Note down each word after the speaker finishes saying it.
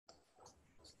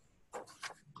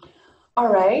All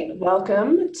right,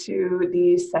 welcome to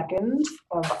the second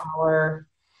of our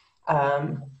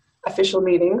um, official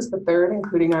meetings, the third,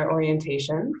 including our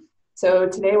orientation. So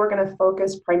today we're going to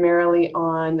focus primarily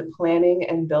on planning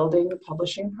and building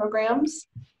publishing programs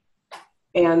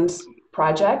and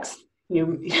projects.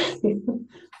 You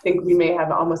think we may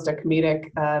have almost a comedic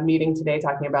meeting today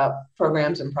talking about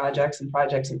programs and projects and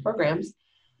projects and programs.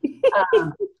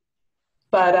 Um,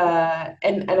 but I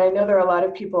know there are a lot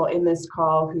of people in this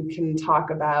call who can talk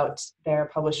about their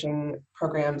publishing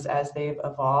programs as they've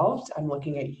evolved. I'm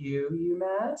looking at you,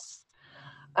 UMass.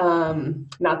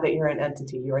 Not that you're an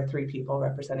entity, you are three people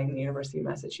representing the University of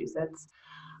Massachusetts.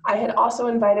 I had also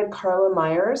invited Carla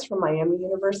Myers from Miami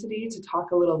University to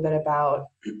talk a little bit about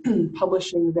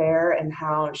publishing there and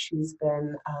how she's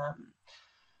been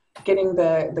getting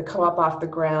the co-op off the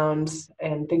ground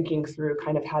and thinking through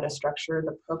kind of how to structure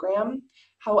the program.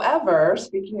 However,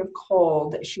 speaking of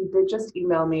cold, she did just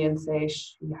email me and say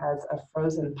she has a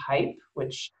frozen pipe,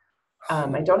 which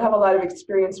I don't have a lot of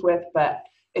experience with, but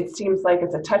it seems like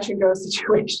it's a touch and go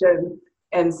situation.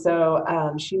 And so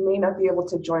she may not be able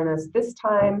to join us this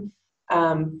time.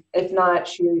 If not,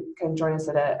 she can join us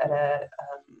at a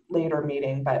later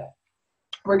meeting, but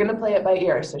we're going to play it by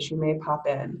ear, so she may pop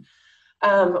in.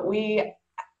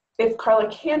 If Carla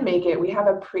can make it, we have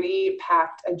a pretty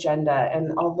packed agenda.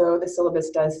 And although the syllabus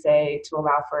does say to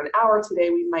allow for an hour today,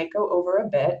 we might go over a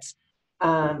bit.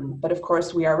 But of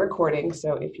course, we are recording.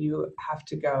 So if you have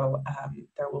to go,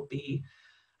 there will be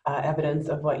evidence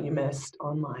of what you missed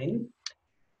online.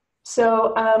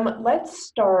 So let's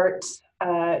start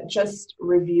just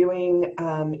reviewing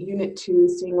Unit 2,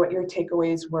 seeing what your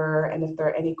takeaways were, and if there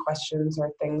are any questions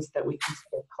or things that we can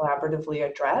collaboratively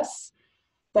address.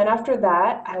 Then after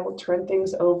that, I will turn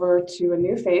things over to a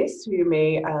new face who you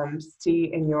may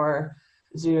see in your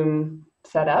Zoom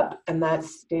setup, and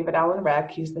that's David Allen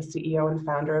Rech. He's the CEO and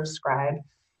founder of Scribe.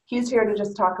 He's here to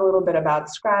just talk a little bit about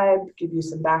Scribe, give you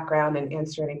some background, and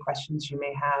answer any questions you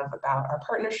may have about our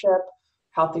partnership,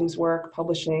 how things work,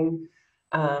 publishing.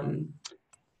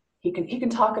 He can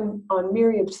talk on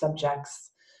myriad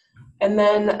subjects. And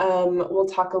then we'll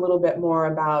talk a little bit more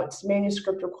about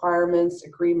manuscript requirements,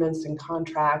 agreements, and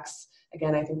contracts.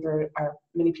 Again, I think there are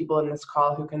many people in this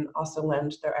call who can also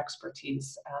lend their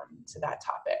expertise to that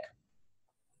topic.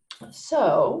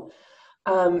 So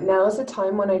now is the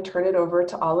time when I turn it over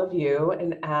to all of you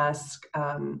and ask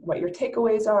what your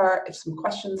takeaways are, if some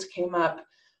questions came up,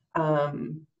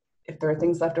 if there are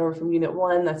things left over from Unit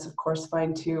 1, that's of course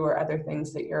fine too, or other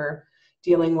things that you're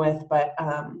dealing with. But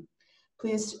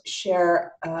please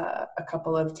share a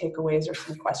couple of takeaways or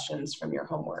some questions from your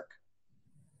homework.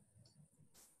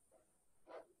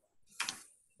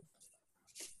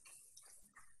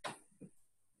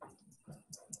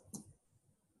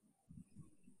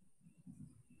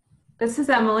 This is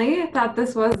Emily. I thought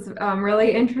this was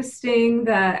really interesting.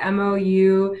 The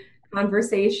MOU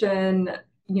conversation,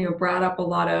 brought up a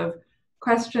lot of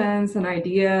questions and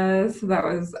ideas. So that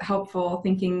was helpful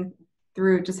thinking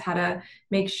through just how to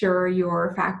make sure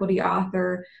your faculty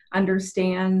author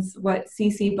understands what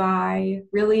CC BY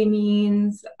really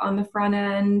means on the front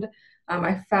end.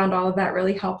 I found all of that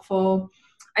really helpful.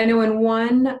 I know in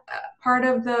one part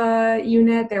of the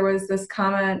unit, there was this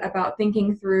comment about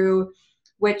thinking through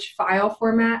which file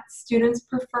format students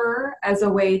prefer as a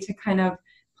way to kind of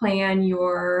plan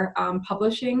your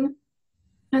publishing.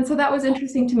 And so that was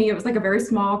interesting to me. It was like a very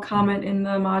small comment in the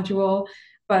module,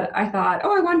 but I thought,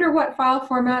 oh, I wonder what file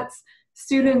formats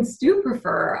students do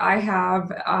prefer. I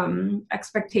have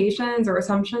expectations or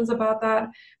assumptions about that,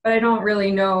 but I don't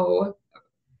really know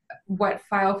what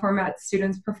file format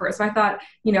students prefer. So I thought,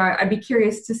 I'd be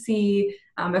curious to see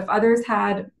if others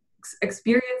had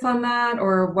experience on that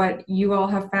or what you all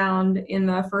have found in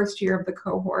the first year of the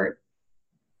cohort.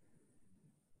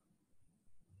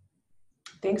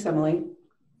 Thanks, Emily.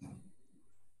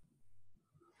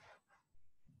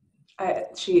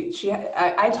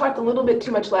 I talked a little bit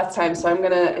too much last time, so I'm going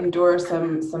to endure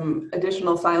some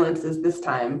additional silences this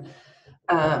time,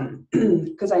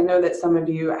 because I know that some of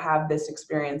you have this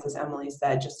experience, as Emily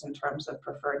said, just in terms of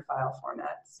preferred file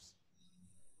formats.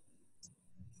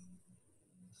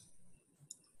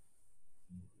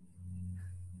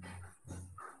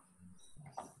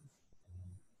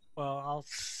 Well, I'll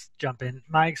jump in.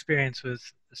 My experience with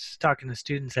talking to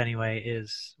students anyway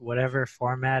is whatever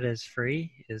format is free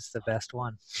is the best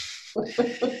one.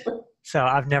 So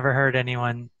I've never heard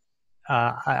anyone,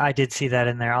 I did see that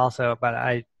in there also, but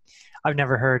I've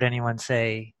never heard anyone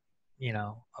say,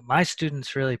 my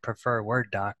students really prefer Word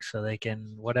doc so they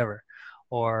can whatever,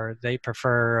 or they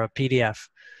prefer a PDF.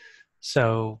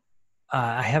 So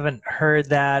I haven't heard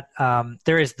that.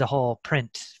 There is the whole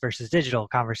print versus digital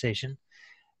conversation.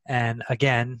 And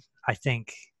again, I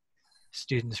think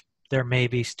there may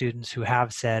be students who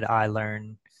have said, I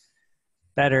learn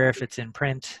better if it's in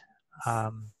print.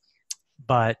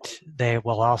 But they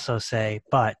will also say,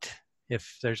 but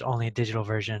if there's only a digital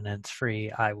version and it's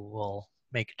free, I will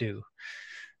make do.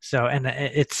 So, and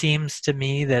it seems to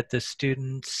me that the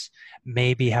students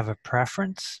maybe have a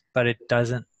preference, but it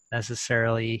doesn't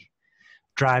necessarily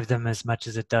drive them as much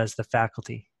as it does the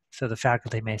faculty. So the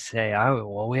faculty may say, oh,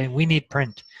 well, we need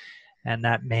print. And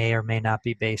that may or may not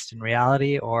be based in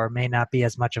reality or may not be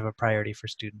as much of a priority for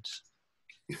students.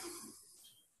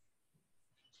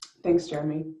 Thanks,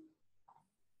 Jeremy.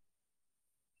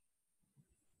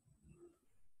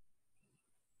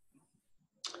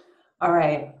 All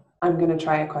right, I'm going to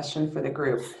try a question for the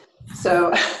group.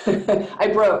 So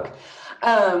I broke.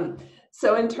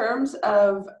 So in terms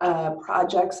of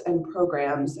projects and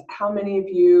programs, how many of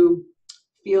you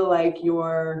feel like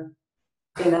you're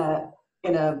in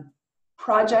a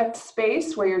project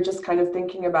space where you're just kind of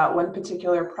thinking about one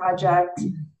particular project?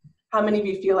 How many of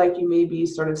you feel like you may be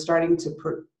sort of starting to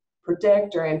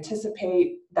predict or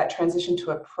anticipate that transition to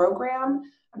a program?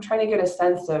 I'm trying to get a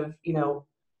sense of,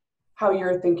 how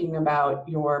you're thinking about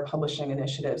your publishing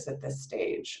initiatives at this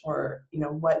stage, or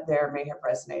what there may have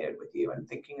resonated with you, and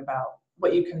thinking about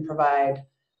what you can provide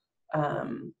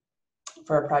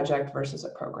for a project versus a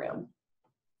program.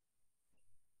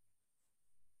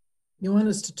 You want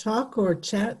us to talk or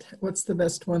chat? What's the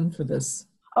best one for this?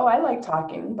 Oh, I like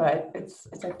talking, but it's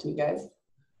up to you guys.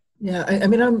 Yeah, I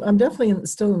mean, I'm definitely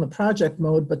still in the project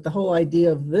mode, but the whole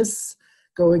idea of this,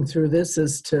 going through this,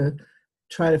 is to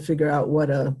try to figure out what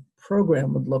a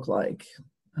program would look like.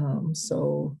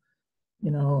 So,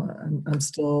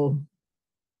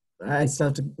 I still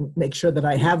have to make sure that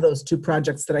I have those two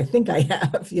projects that I think I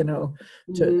have, to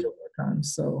work on.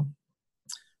 So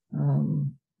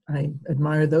I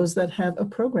admire those that have a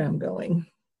program going.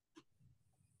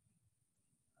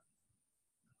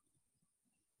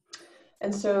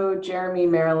 And so Jeremy,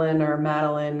 Marilyn, or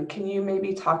Madeline, can you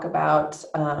maybe talk about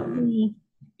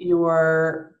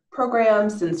your program,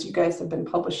 since you guys have been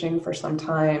publishing for some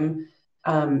time?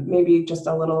 Maybe just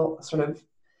a little sort of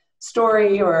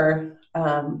story or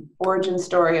origin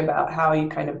story about how you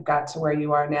kind of got to where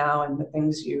you are now and the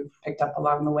things you've picked up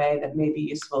along the way that may be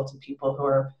useful to people who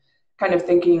are kind of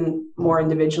thinking more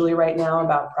individually right now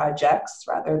about projects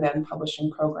rather than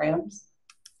publishing programs.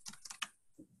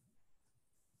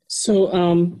 So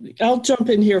I'll jump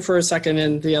in here for a second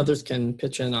and the others can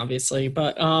pitch in, obviously.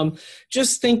 But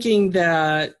just thinking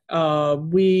that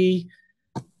we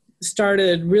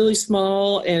started really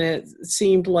small, and it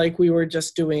seemed like we were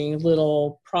just doing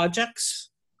little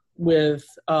projects with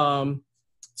some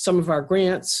of our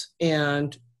grants,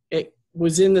 and it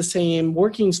was in the same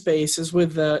working space as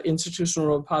with the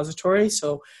institutional repository.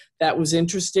 So that was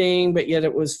interesting, but yet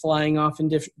it was flying off in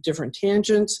different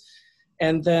tangents.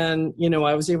 And then,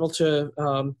 I was able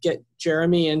to get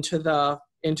Jeremy into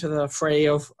the fray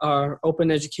of our open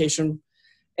education.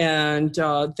 And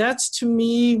that's, to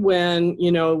me, when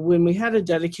we had a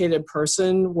dedicated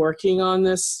person working on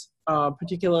this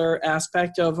particular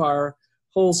aspect of our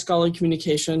whole scholarly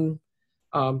communication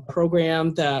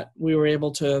program, that we were able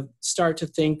to start to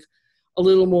think a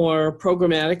little more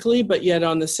programmatically. But yet,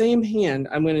 on the same hand,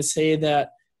 I'm going to say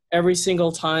that every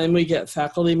single time we get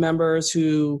faculty members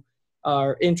who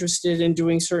are interested in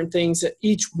doing certain things, that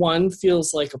each one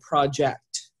feels like a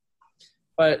project.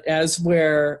 But as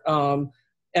we're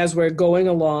going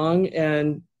along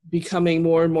and becoming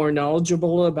more and more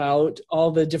knowledgeable about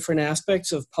all the different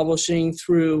aspects of publishing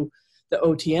through the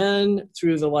OTN,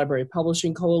 through the Library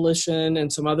Publishing Coalition,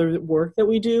 and some other work that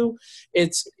we do,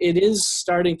 it is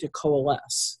starting to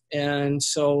coalesce. And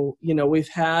so, we've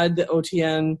had the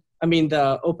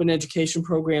the Open Education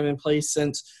Program in place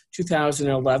since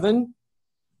 2011.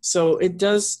 So it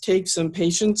does take some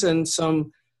patience and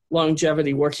some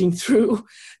longevity working through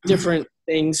different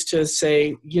things to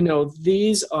say,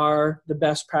 these are the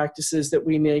best practices that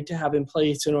we need to have in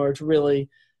place in order to really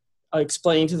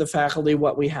explain to the faculty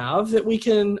what we have that we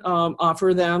can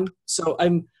offer them. So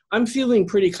I'm feeling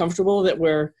pretty comfortable that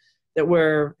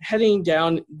we're heading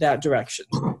down that direction.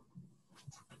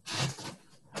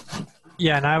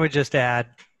 Yeah, and I would just add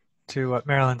to what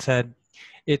Marilyn said,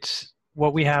 it's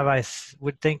what we have, I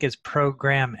would think, is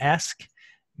program-esque,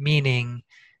 meaning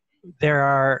there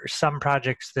are some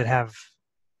projects that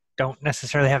don't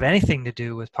necessarily have anything to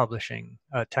do with publishing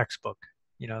a textbook,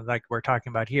 like we're talking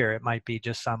about here. It might be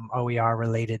just some OER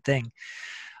related thing.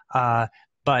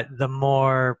 But the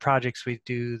more projects we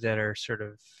do that are sort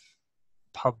of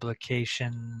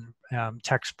publication,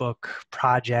 textbook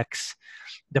projects,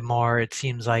 the more it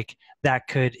seems like that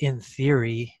could, in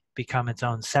theory, become its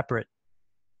own separate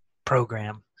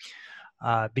program,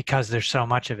 because there's so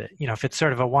much of it. If it's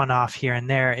sort of a one-off here and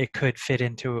there, it could fit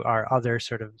into our other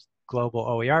sort of global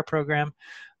OER program,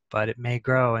 but it may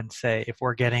grow and say, if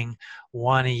we're getting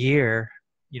one a year,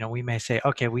 we may say,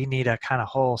 okay, we need a kind of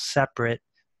whole separate,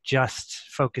 just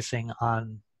focusing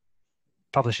on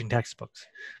publishing textbooks.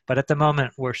 But at the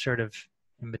moment, we're sort of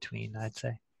in between, I'd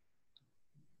say.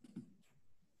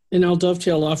 And I'll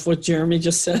dovetail off what Jeremy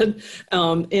just said.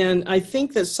 And I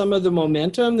think that some of the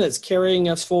momentum that's carrying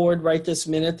us forward right this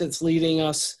minute, that's leading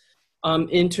us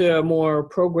into a more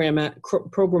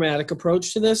programmatic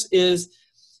approach to this, is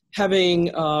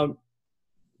having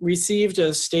received a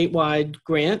statewide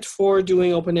grant for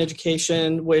doing open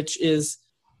education, which is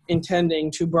intending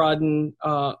to broaden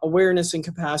awareness and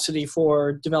capacity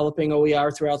for developing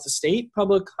OER throughout the state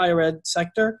public higher ed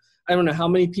sector. I don't know how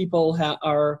many people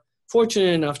are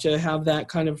fortunate enough to have that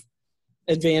kind of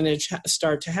advantage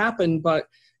start to happen, but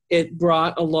it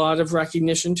brought a lot of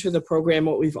recognition to the program,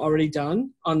 what we've already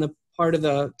done on the part of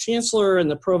the chancellor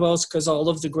and the provost, because all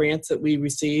of the grants that we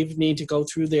receive need to go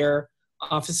through their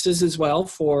offices as well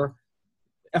for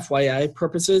FYI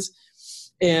purposes,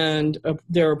 and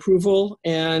their approval.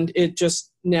 And it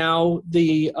just now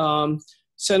the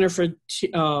Center for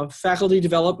Faculty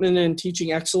Development and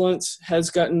Teaching Excellence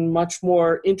has gotten much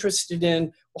more interested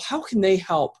in, well, how can they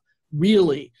help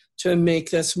really to make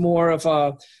this more of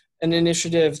an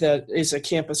initiative that is a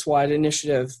campus-wide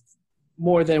initiative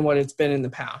more than what it's been in the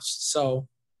past. So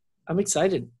I'm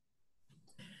excited.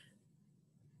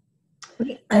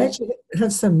 I actually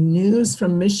have some news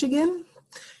from Michigan,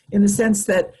 in the sense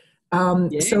that,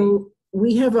 so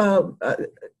we have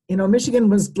Michigan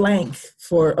was blank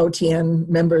for OTN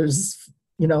members,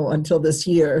 until this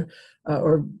year,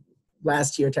 or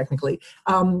last year technically.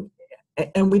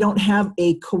 And we don't have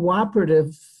a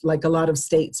cooperative like a lot of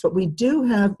states, but we do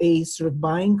have a sort of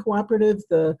buying cooperative,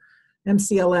 the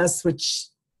MCLS, which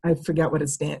I forgot what it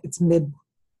stands. It's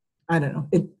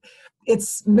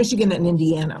it's Michigan and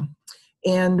Indiana.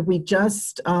 And we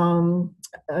just,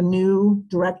 a new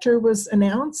director was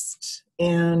announced,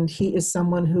 and he is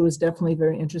someone who is definitely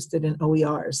very interested in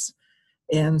OERs.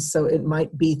 And so it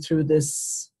might be through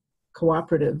this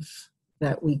cooperative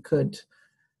that we could,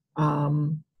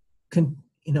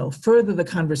 further the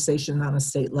conversation on a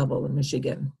state level in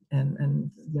Michigan.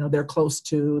 And they're close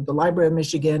to the Library of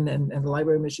Michigan, and the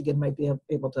Library of Michigan might be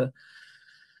able to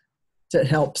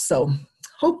help. So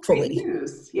hopefully. Great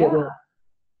news. Yeah.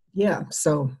 Yeah,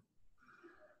 so.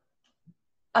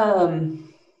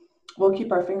 We'll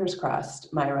keep our fingers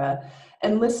crossed, Myra.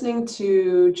 And listening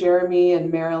to Jeremy and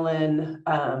Marilyn,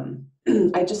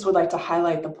 I just would like to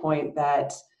highlight the point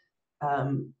that,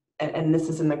 and this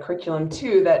is in the curriculum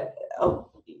too, that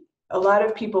a lot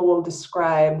of people will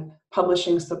describe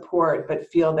publishing support but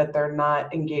feel that they're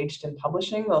not engaged in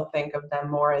publishing. They'll think of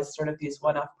them more as sort of these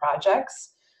one-off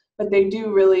projects, but they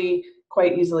do really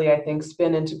quite easily, I think,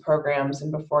 spin into programs,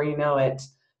 and before you know it,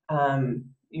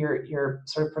 you're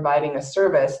sort of providing a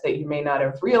service that you may not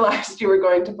have realized you were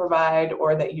going to provide,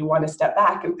 or that you want to step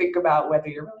back and think about whether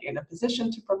you're really in a position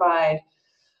to provide.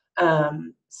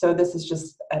 So this is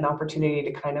just an opportunity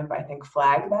to kind of, I think,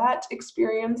 flag that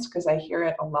experience, because I hear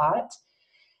it a lot.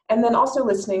 And then also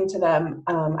listening to them,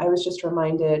 I was just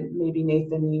reminded, maybe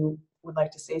Nathan, you would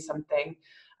like to say something.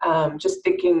 Just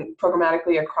thinking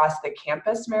programmatically across the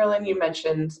campus, Marilyn, you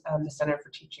mentioned the Center for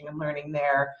Teaching and Learning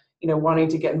there, wanting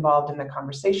to get involved in the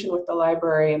conversation with the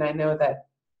library. And I know that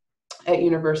at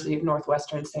University of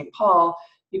Northwestern St. Paul,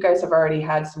 you guys have already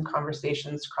had some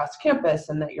conversations cross campus,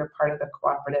 and that you're part of the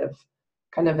cooperative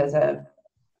kind of as a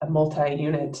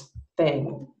multi-unit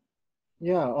thing.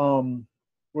 Yeah,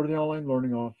 we're the online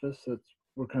learning office.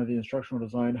 We're kind of the instructional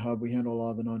design hub. We handle a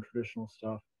lot of the non-traditional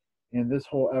stuff. And this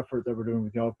whole effort that we're doing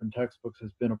with the open textbooks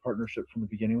has been a partnership from the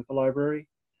beginning with the library.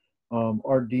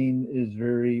 Our dean is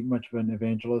very much of an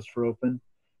evangelist for open,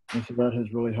 and so that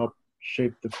has really helped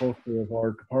shape the culture of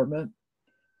our department,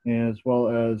 as well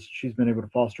as she's been able to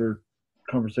foster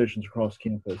conversations across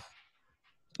campus.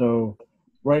 So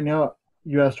right now,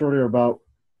 you asked earlier about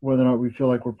whether or not we feel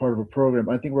like we're part of a program.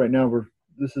 I think right now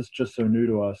this is just so new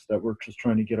to us that we're just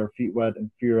trying to get our feet wet and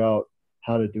figure out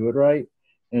how to do it right.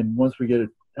 And once we get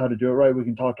how to do it right, we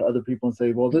can talk to other people and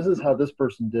say, well, this is how this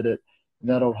person did it, and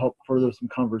that'll help further some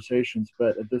conversations.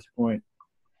 But at this point,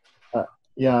 but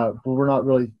we're not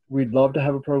really, we'd love to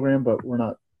have a program, but we're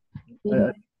not,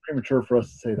 it's premature for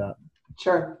us to say that.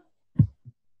 Sure.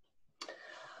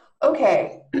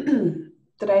 Okay.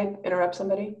 Did I interrupt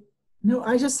somebody? No,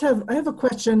 I have a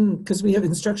question because we have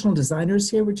instructional designers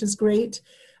here, which is great.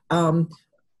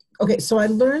 Okay, so I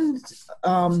learned,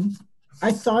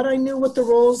 I thought I knew what the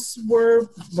roles were,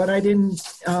 but I didn't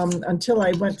until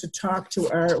I went to talk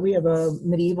to we have a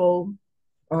medieval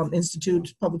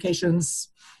institute publications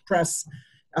press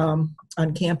on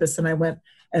campus, and I went,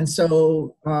 and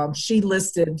so she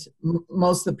listed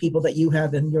most of the people that you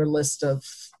have in your list of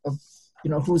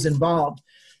who's involved.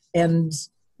 And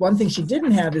one thing she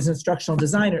didn't have is instructional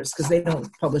designers because they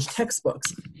don't publish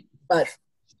textbooks. But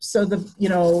so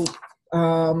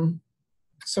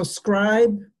so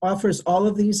Scribe offers all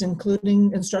of these,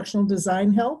 including instructional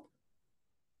design help?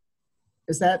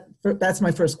 That's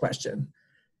my first question.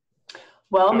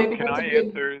 Well, so maybe can that's I a good,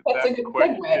 answer that's a that good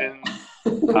question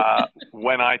segue.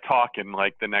 when I talk in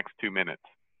like the next 2 minutes?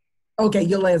 Okay,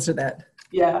 you'll answer that.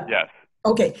 Yeah. Yes.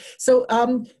 Okay, so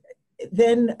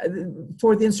then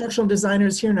for the instructional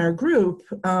designers here in our group,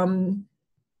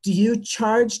 do you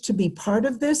charge to be part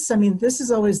of this? I mean, this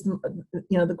is always,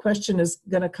 the question is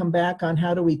going to come back on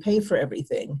how do we pay for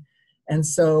everything? And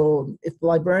so if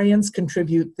librarians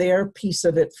contribute their piece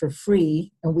of it for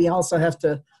free, and we also have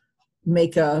to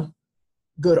make a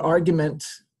good argument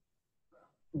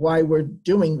why we're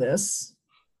doing this,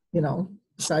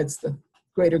 besides the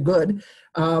greater good.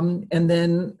 And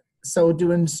then, so do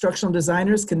instructional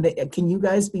designers, can you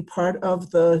guys be part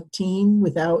of the team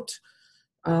without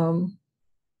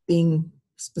being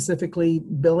specifically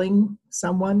billing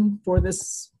someone for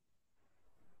this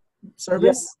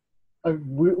service? Yeah.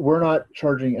 We're not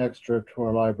charging extra to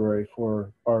our library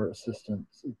for our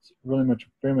assistance. It's really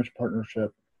very much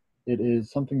partnership. It is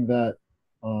something that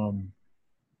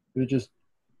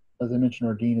as I mentioned,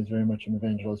 our dean is very much an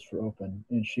evangelist for open,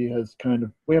 and she has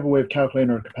we have a way of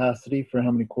calculating our capacity for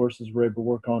how many courses we're able to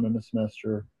work on in a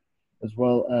semester, as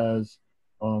well as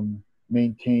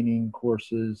maintaining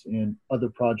courses and other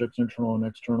projects, internal and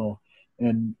external.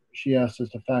 And she asked us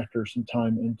to factor some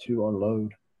time into our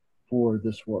load for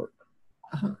this work.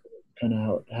 Kind of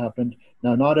how it happened.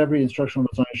 Now, not every instructional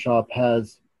design shop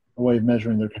has a way of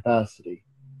measuring their capacity.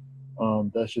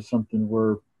 That's just something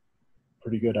we're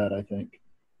pretty good at, I think.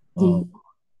 So.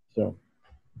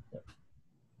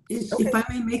 If I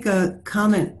may make a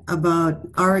comment about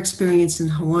our experience in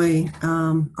Hawaii,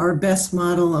 our best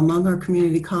model among our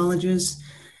community colleges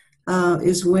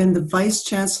is when the vice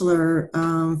chancellor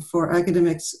for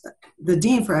academics, the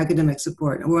dean for academic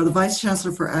support, or the vice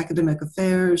chancellor for academic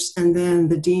affairs, and then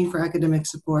the dean for academic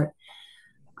support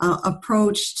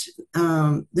approached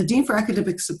the dean for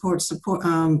academic support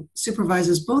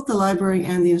supervises both the library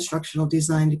and the instructional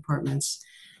design departments.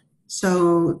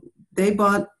 So they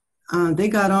got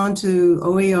onto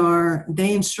OER.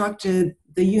 They instructed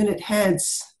the unit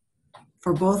heads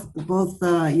for both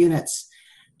units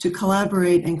to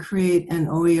collaborate and create an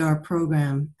OER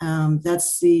program.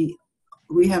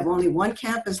 We have only one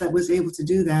campus that was able to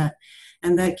do that,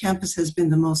 and that campus has been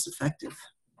the most effective.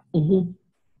 Mm-hmm.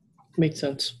 Makes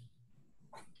sense.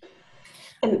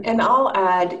 And I'll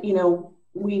add,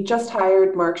 we just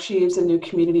hired Mark Sheaves, a new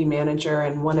community manager,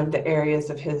 and one of the areas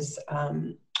of his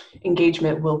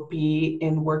engagement will be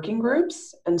in working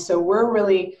groups. And so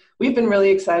we've been really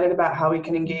excited about how we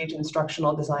can engage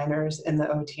instructional designers in the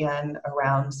OTN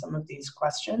around some of these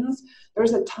questions.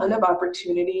 There's a ton of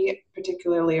opportunity,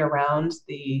 particularly around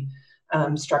the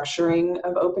structuring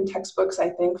of open textbooks, I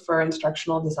think, for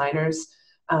instructional designers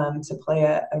to play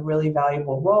a really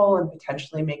valuable role and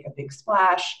potentially make a big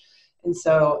splash. And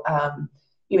so,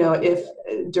 if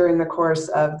during the course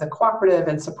of the cooperative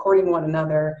and supporting one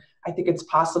another, I think it's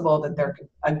possible that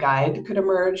a guide could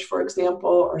emerge, for example,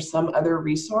 or some other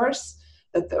resource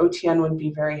that the OTN would be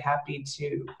very happy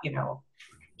to,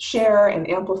 share and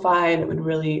amplify, and it would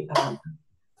really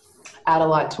add a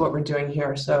lot to what we're doing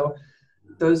here. So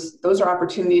those are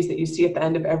opportunities that you see at the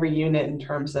end of every unit in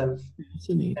terms of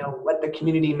what the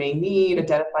community may need,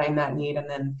 identifying that need, and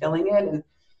then filling it. And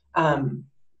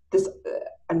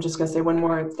I'm just going to say one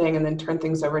more thing and then turn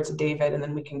things over to David, and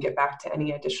then we can get back to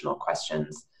any additional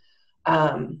questions.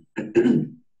 Thank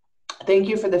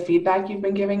you for the feedback you've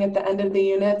been giving at the end of the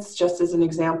units. Just as an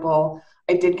example,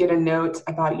 I did get a note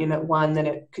about Unit 1 that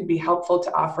it could be helpful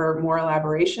to offer more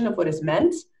elaboration of what is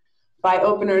meant by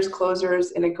openers,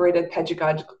 closers, integrated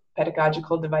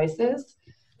pedagogical devices.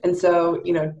 And so,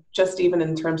 just even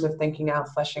in terms of thinking out,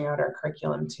 fleshing out our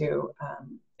curriculum too,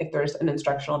 if there's an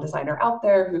instructional designer out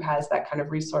there who has that kind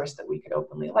of resource that we could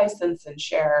openly license and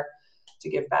share to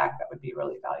give back, that would be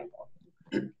really valuable.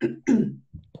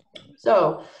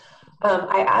 So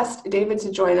I asked David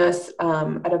to join us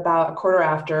at about a quarter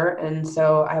after, and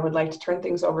so I would like to turn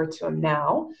things over to him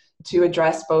now to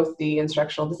address both the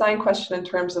instructional design question in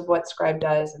terms of what Scribe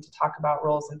does and to talk about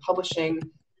roles in publishing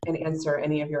and answer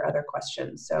any of your other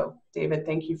questions. So David,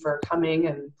 thank you for coming,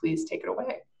 and please take it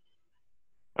away.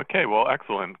 Okay, well,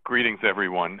 excellent. Greetings,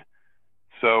 everyone.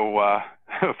 So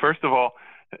first of all,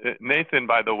 Nathan,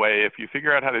 by the way, if you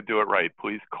figure out how to do it right,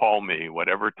 please call me,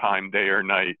 whatever time, day or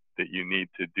night that you need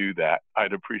to do that.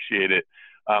 I'd appreciate it.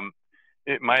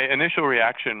 My initial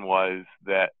reaction was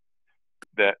that,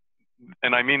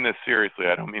 and I mean this seriously,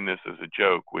 I don't mean this as a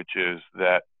joke, which is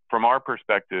that from our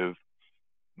perspective,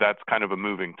 that's kind of a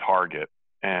moving target.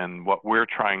 And what we're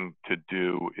trying to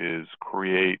do is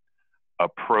create a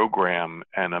program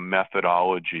and a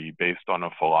methodology based on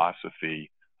a philosophy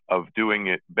of doing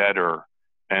it better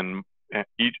and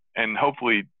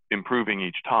hopefully improving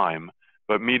each time,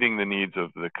 but meeting the needs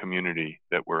of the community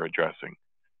that we're addressing.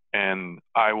 And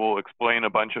I will explain a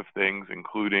bunch of things,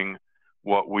 including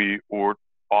what we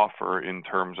offer in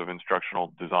terms of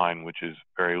instructional design, which is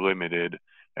very limited,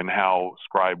 and how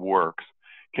Scribe works.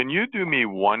 Can you do me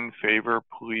one favor,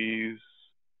 please?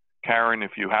 Karen,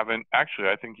 if you haven't, actually,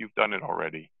 I think you've done it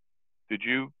already. Did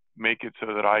you make it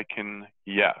so that I can?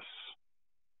 Yes.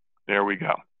 There we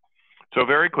go. So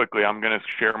very quickly, I'm going to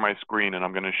share my screen and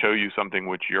I'm going to show you something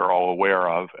which you're all aware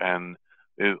of. And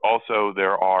also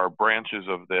there are branches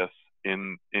of this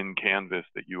in Canvas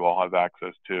that you all have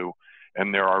access to.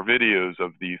 And there are videos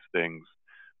of these things.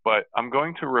 But I'm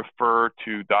going to refer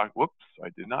to whoops, I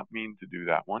did not mean to do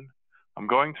that one. I'm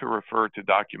going to refer to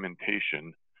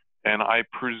documentation. And I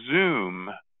presume,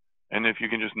 and if you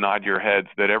can just nod your heads,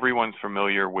 that everyone's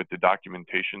familiar with the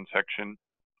documentation section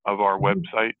of our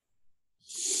website.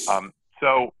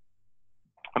 So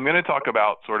I'm going to talk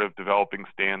about sort of developing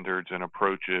standards and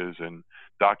approaches and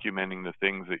documenting the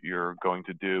things that you're going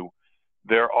to do.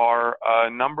 There are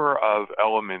a number of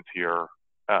elements here.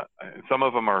 Some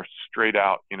of them are straight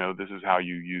out, you know, this is how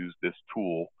you use this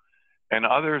tool. And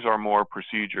others are more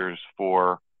procedures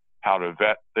for how to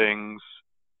vet things,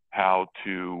 how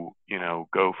to, you know,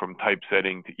 go from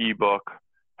typesetting to ebook,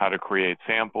 how to create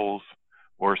samples,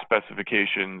 or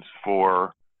specifications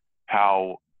for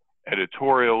how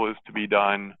editorial is to be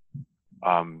done,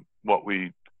 what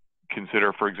we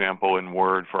consider, for example, in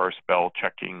Word for our spell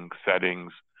checking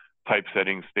settings,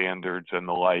 typesetting standards, and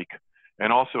the like,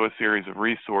 and also a series of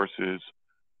resources.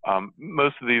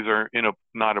 Most of these are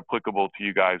not applicable to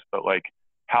you guys, but like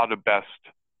how to best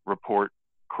report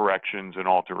corrections and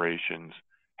alterations,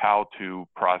 how to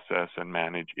process and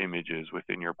manage images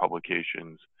within your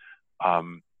publications,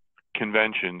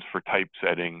 conventions for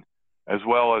typesetting, as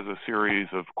well as a series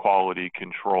of quality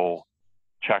control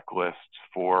checklists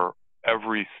for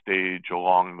every stage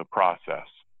along the process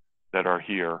that are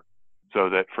here. So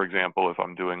that, for example, if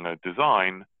I'm doing a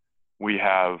design, we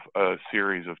have a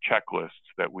series of checklists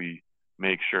that we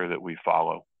make sure that we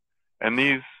follow. And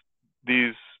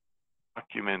these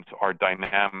documents are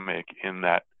dynamic in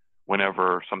that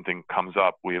whenever something comes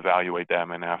up, we evaluate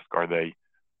them and ask, are they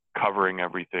covering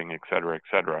everything, et cetera, et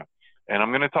cetera. And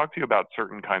I'm going to talk to you about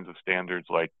certain kinds of standards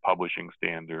like publishing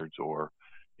standards or,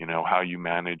 you know, how you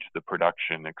manage the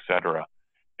production, et cetera.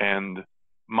 And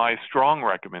my strong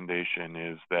recommendation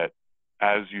is that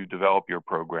as you develop your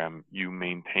program, you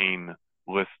maintain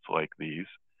lists like these.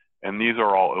 And these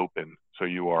are all open, so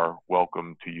you are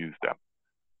welcome to use them.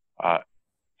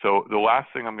 So the last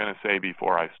thing I'm going to say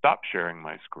before I stop sharing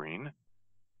my screen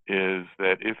is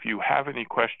that if you have any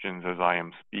questions as I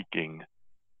am speaking,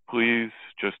 please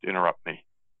just interrupt me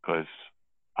because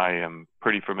I am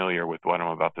pretty familiar with what I'm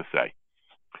about to say.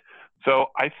 So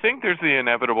I think there's the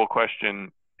inevitable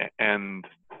question and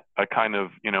a kind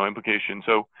of, you know, implication.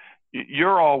 So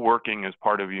you're all working as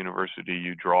part of a university.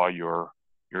 You draw your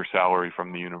salary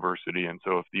from the university. And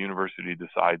so if the university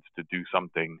decides to do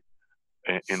something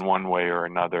in one way or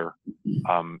another,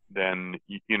 then,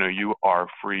 you know, you are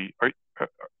free.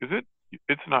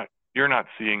 You're not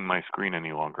seeing my screen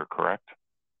any longer, correct?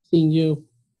 Seeing you.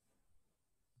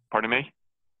 Pardon me?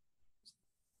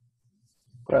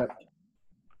 Correct.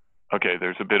 Okay,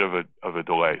 there's a bit of a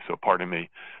delay, so pardon me.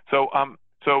 So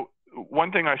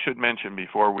one thing I should mention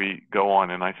before we go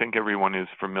on, and I think everyone is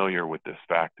familiar with this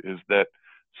fact, is that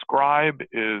Scribe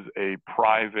is a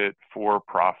private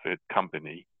for-profit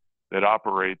company that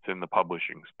operates in the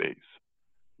publishing space.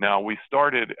 Now, we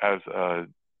started as a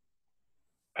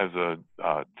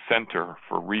center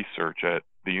for research at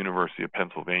the University of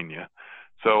Pennsylvania.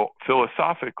 So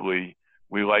philosophically,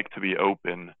 we like to be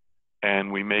open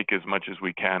and we make as much as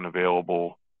we can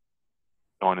available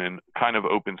on a kind of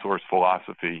open source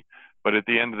philosophy But at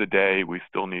the end of the day, we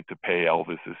still need to pay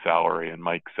Elvis's salary and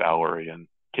Mike's salary, and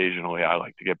occasionally I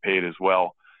like to get paid as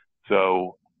well.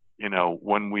 So, you know,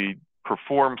 when we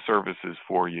perform services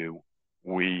for you,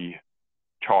 we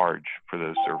charge for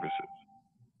those services.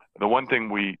 The one thing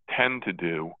we tend to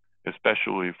do,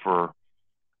 especially for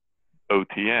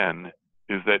OTN,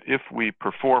 is that if we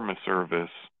perform a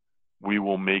service, we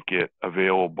will make it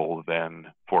available then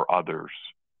for others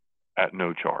at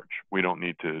no charge. We don't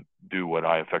need to do what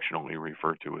I affectionately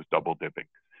refer to as double dipping.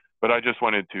 But I just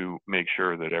wanted to make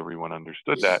sure that everyone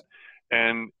understood that.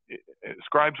 And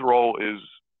Scribe's role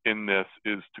in this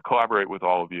is to collaborate with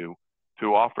all of you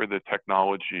to offer the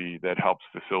technology that helps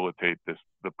facilitate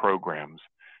the programs,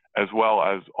 as well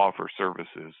as offer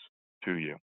services to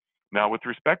you. Now, with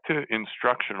respect to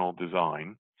instructional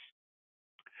design,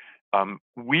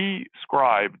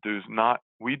 Scribe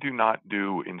we do not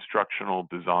do instructional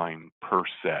design per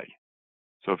se.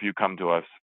 So if you come to us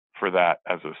for that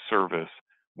as a service,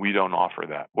 we don't offer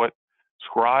that. What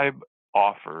Scribe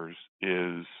offers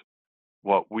is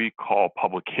what we call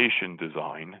publication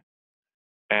design,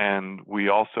 and we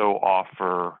also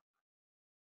offer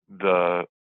the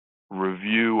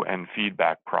review and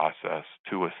feedback process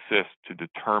to assist to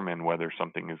determine whether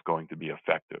something is going to be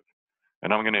effective.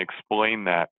 And I'm going to explain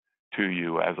that to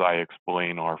you as I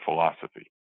explain our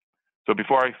philosophy. So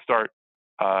before I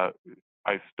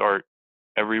start,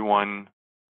 everyone,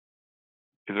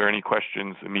 is there any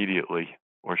questions immediately,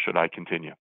 or should I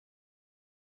continue?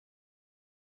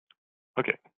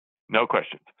 Okay, no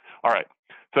questions. All right,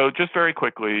 so just very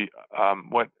quickly,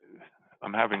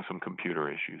 I'm having some computer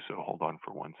issues, so hold on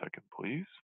for 1 second, please.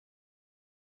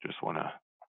 Just want to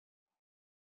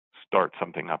start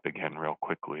something up again real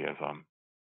quickly as I'm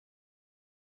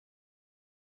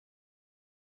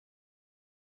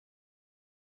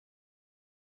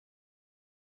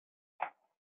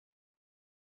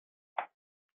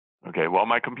okay, well,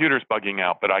 my computer's bugging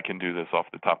out, but I can do this off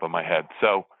the top of my head.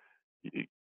 So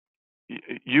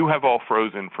you have all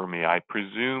frozen for me. I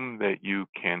presume that you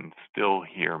can still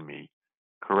hear me,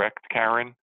 correct,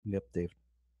 Karen? Yep, Dave.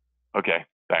 Okay,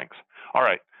 thanks. All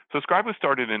right, so Scribe was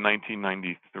started in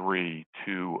 1993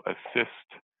 to assist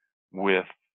with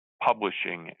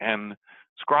publishing, and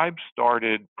Scribe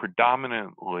started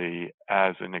predominantly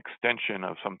as an extension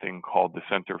of something called the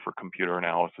Center for Computer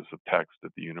Analysis of Text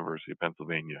at the University of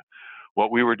Pennsylvania.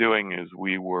 What we were doing is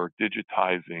we were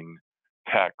digitizing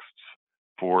texts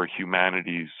for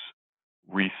humanities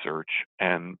research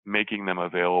and making them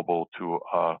available to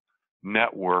a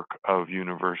network of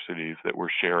universities that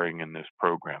were sharing in this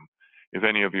program. If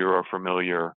any of you are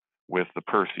familiar with the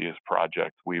Perseus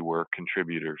project, we were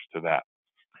contributors to that.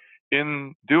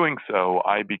 In doing so,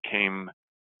 I became,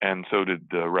 and so did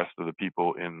the rest of the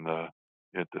people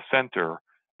at the center,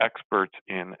 experts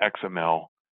in XML.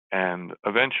 And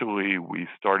eventually we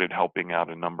started helping out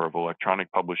a number of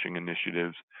electronic publishing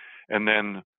initiatives. And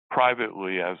then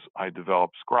privately, as I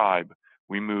developed Scribe,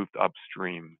 we moved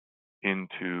upstream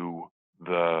into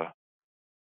the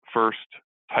first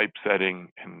typesetting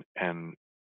and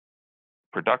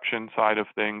production side of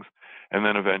things, and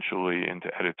then eventually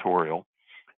into editorial.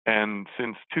 And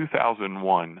since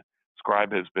 2001,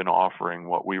 Scribe has been offering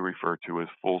what we refer to as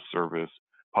full service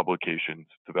publications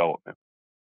development.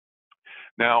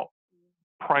 Now,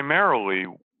 primarily,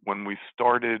 when we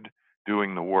started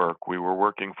doing the work, we were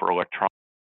working for electronic.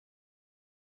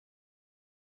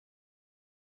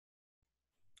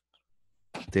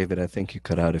 David, I think you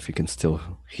cut out if you can still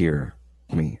hear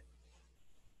me.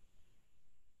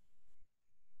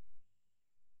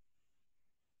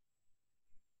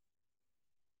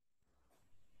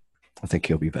 I think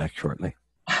he'll be back shortly.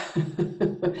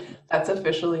 That's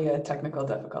officially a technical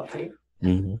difficulty.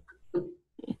 Mm-hmm.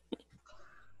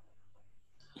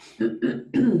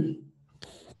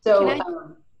 So,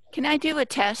 can I do a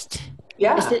test?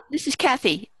 Yeah. This is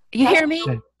Kathy. You hear me?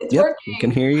 It's yep, working. we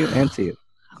can hear you and see you.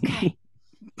 Okay.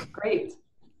 Great.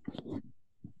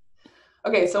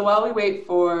 Okay, so while we wait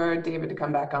for David to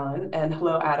come back on, and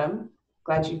hello, Adam.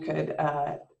 Glad you could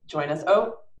join us.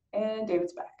 Oh, and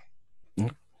David's back.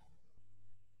 Mm-hmm.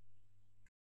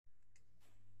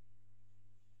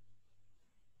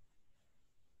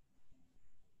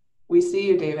 We see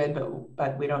you, David,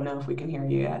 but we don't know if we can hear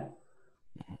you yet.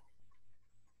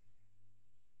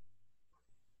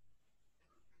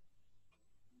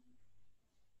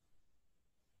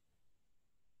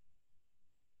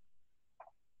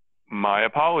 My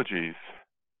apologies.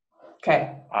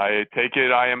 Okay. I take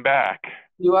it I am back.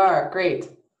 You are, great.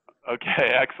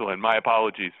 Okay, excellent. My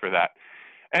apologies for that.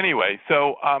 Anyway,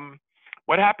 so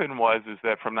what happened is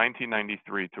that from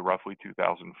 1993 to roughly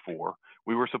 2004,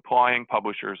 we were supplying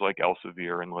publishers like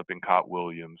Elsevier and Lippincott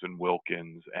Williams and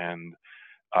Wilkins and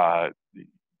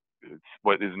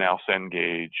what is now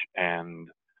Cengage and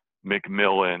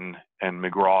Macmillan and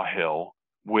McGraw-Hill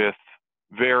with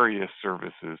various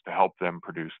services to help them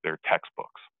produce their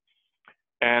textbooks.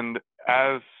 And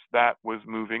as that was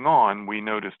moving on, we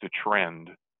noticed a trend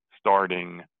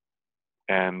starting,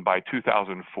 and by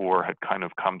 2004 had kind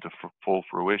of come to full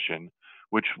fruition,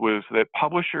 which was that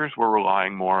publishers were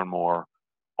relying more and more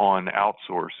on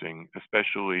outsourcing,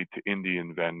 especially to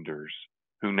Indian vendors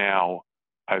who now,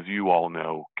 as you all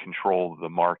know, control the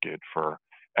market for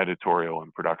editorial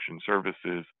and production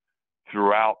services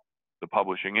throughout the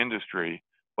publishing industry,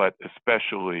 but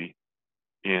especially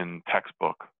in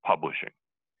textbook publishing.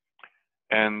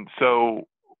 And so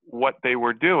what they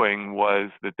were doing was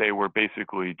that they were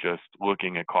basically just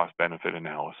looking at cost-benefit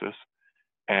analysis,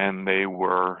 and they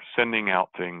were sending out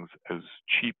things as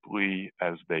cheaply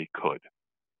as they could.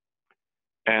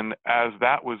 And as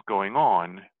that was going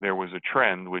on, there was a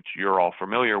trend which you're all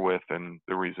familiar with, and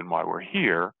the reason why we're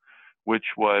here, which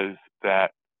was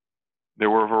that there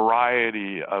were a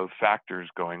variety of factors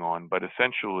going on, but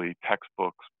essentially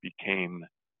textbooks became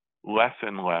less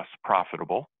and less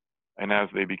profitable. And as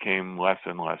they became less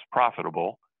and less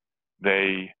profitable,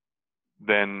 they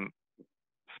then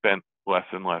spent less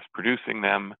and less producing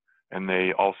them. And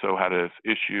they also had this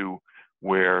issue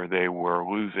where they were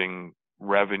losing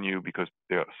revenue because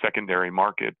the secondary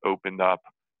market opened up,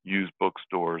 used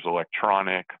bookstores,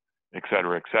 electronic, et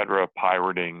cetera,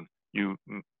 pirating, you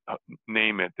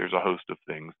name it, there's a host of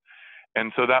things.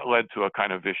 And so that led to a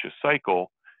kind of vicious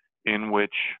cycle in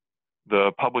which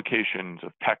the publications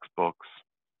of textbooks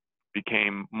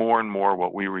became more and more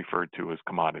what we referred to as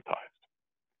commoditized.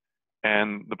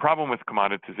 And the problem with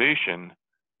commoditization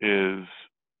is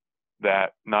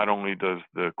that not only does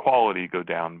the quality go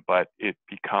down, but it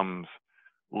becomes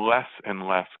less and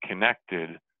less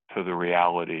connected to the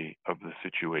reality of the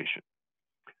situation.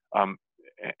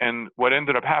 And what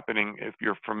ended up happening, if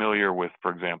you're familiar with,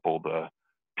 for example, the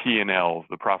P&Ls,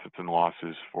 the profits and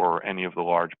losses for any of the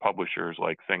large publishers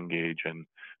like Cengage and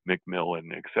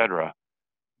Macmillan, et cetera,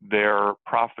 their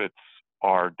profits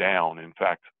are down. In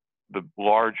fact, the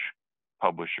large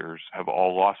publishers have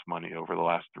all lost money over the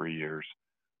last 3 years.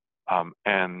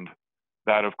 And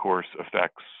that, of course,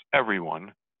 affects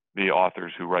everyone, the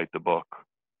authors who write the book,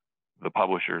 the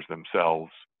publishers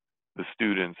themselves, the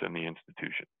students, and the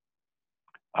institution.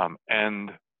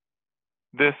 And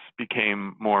this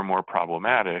became more and more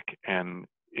problematic, and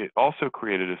it also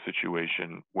created a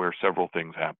situation where several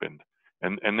things happened.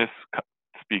 And this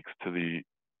speaks to the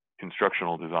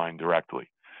instructional design directly.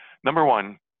 Number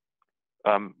one,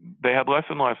 they had less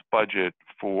and less budget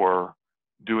for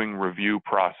doing review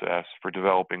process for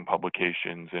developing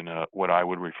publications in a what I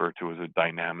would refer to as a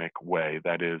dynamic way,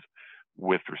 that is,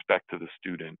 with respect to the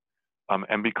student.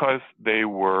 And because they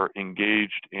were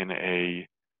engaged in a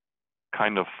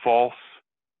kind of false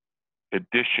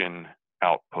edition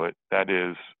output, that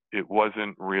is, it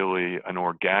wasn't really an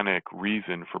organic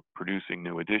reason for producing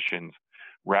new editions.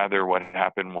 Rather, what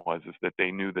happened was that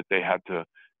they knew that they had to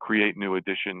create new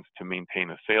editions to maintain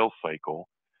a sales cycle.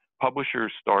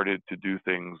 Publishers started to do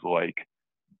things like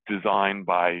design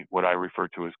by what I refer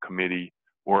to as committee,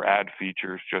 or add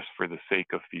features just for the sake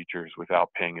of features without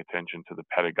paying attention to the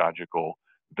pedagogical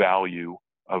value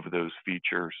of those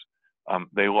features.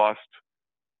 They lost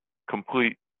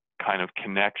complete kind of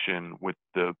connection with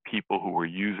the people who were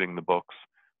using the books,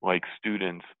 like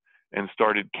students, and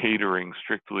started catering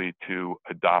strictly to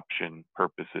adoption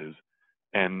purposes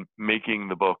and making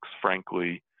the books,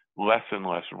 frankly, less and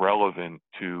less relevant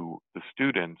to the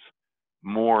students,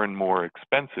 more and more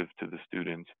expensive to the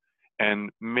students, and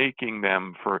making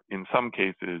them, for in some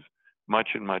cases, much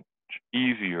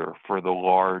easier for the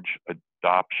large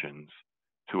adoptions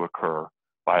to occur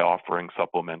by offering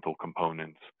supplemental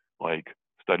components like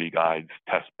study guides,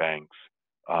 test banks,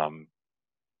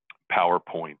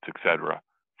 PowerPoints, etc.,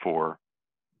 for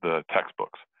the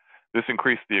textbooks. This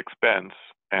increased the expense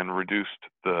and reduced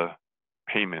the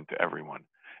payment to everyone.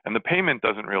 And the payment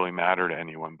doesn't really matter to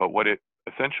anyone, but what it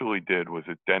essentially did was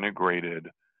it denigrated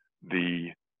the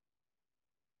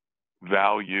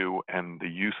value and the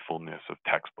usefulness of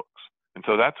textbooks. And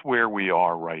so that's where we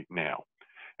are right now.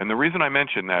 And the reason I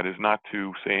mention that is not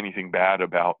to say anything bad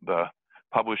about the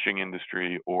publishing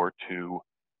industry or to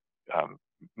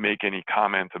make any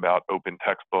comments about open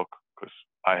textbook, because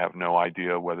I have no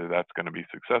idea whether that's going to be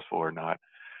successful or not.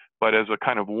 But as a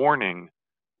kind of warning,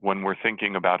 when we're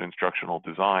thinking about instructional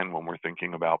design, when we're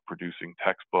thinking about producing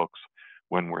textbooks,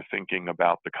 when we're thinking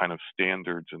about the kind of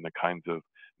standards and the kinds of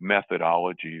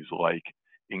methodologies like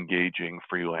engaging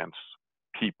freelance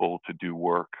people to do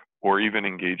work, or even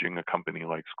engaging a company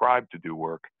like Scribe to do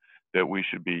work, that we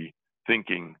should be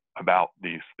thinking about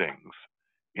these things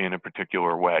in a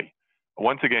particular way.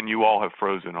 Once again, you all have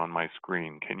frozen on my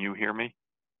screen. Can you hear me?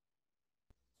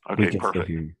 We Okay, can still perfect.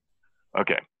 hear you.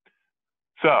 Okay.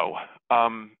 So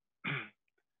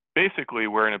basically,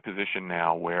 we're in a position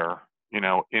now where,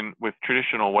 with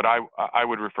traditional, what I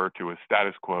would refer to as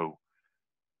status quo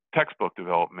textbook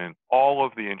development, all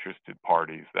of the interested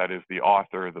parties, that is the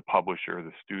author, the publisher,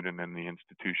 the student, and the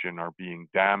institution, are being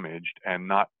damaged and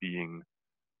not being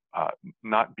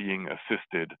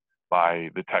assisted by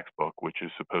the textbook, which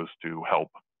is supposed to help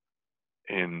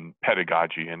in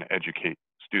pedagogy and educate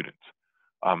students.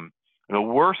 The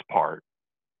worst part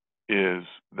is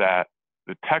that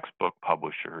the textbook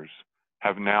publishers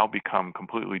have now become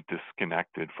completely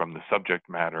disconnected from the subject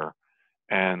matter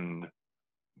and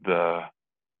the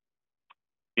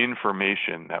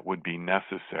information that would be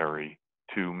necessary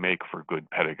to make for good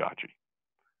pedagogy.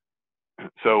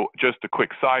 So just a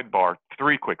quick sidebar,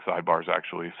 3 quick sidebars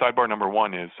actually. Sidebar number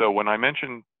 1 is, so when I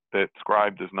mentioned that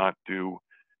Scribe does not do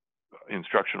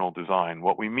instructional design,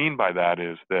 what we mean by that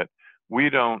is that we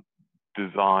don't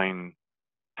design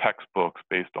textbooks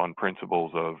based on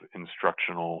principles of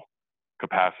instructional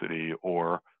capacity,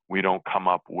 or we don't come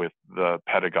up with the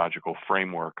pedagogical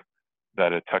framework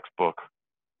that a textbook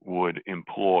would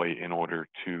employ in order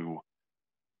to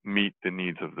meet the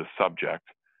needs of the subject.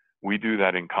 We do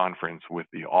that in conference with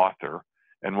the author,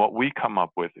 and what we come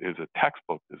up with is a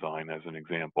textbook design, as an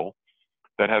example,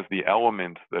 that has the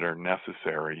elements that are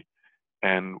necessary,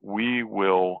 and we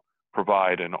will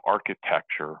provide an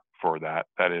architecture for that.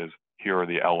 That is, here are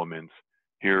the elements,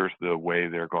 here's the way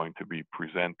they're going to be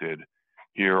presented,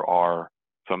 here are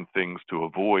some things to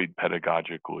avoid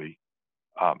pedagogically.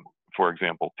 For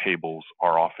example, tables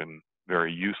are often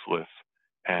very useless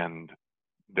and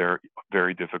they're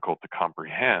very difficult to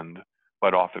comprehend,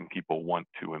 but often people want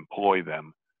to employ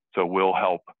them. So we'll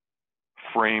help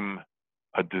frame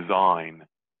a design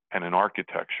and an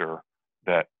architecture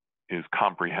that is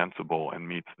comprehensible and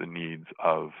meets the needs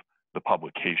of the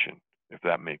publication, if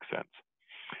that makes sense.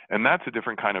 And that's a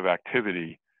different kind of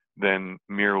activity than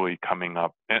merely coming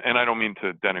up, and I don't mean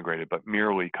to denigrate it, but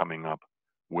merely coming up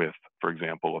with, for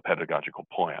example, a pedagogical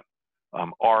plan.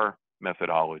 Our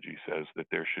methodology says that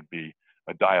there should be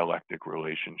a dialectic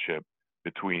relationship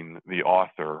between the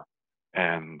author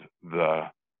and the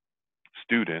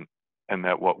student, and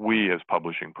that what we as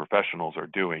publishing professionals are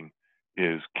doing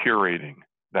is curating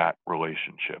that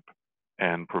relationship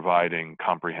and providing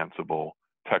comprehensible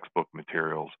textbook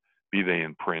materials, be they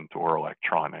in print or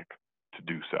electronic, to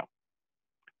do so.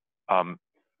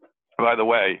 By the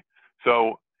way,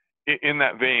 so in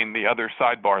that vein, the other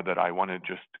sidebar that I want to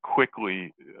just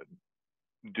quickly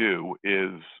do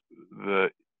is the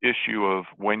issue of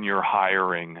when you're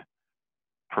hiring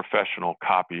professional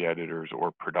copy editors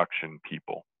or production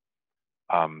people.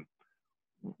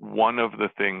 One of the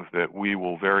things that we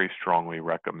will very strongly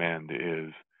recommend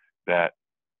is that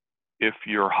if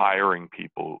you're hiring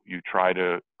people, you try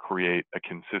to create a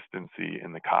consistency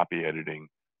in the copy editing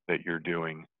that you're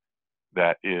doing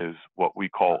that is what we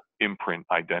call imprint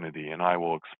identity, and I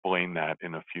will explain that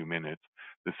in a few minutes.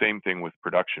 The same thing with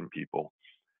production people,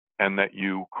 and that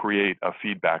you create a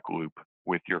feedback loop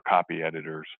with your copy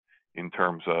editors in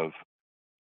terms of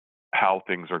how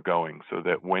things are going, so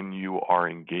that when you are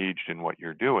engaged in what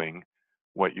you're doing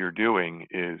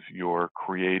is you're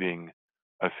creating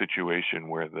a situation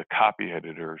where the copy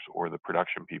editors or the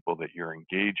production people that you're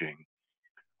engaging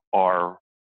are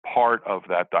part of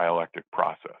that dialectic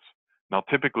process. Now,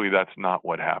 typically that's not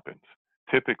what happens.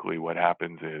 Typically what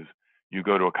happens is you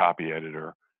go to a copy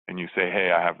editor and you say,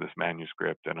 hey, I have this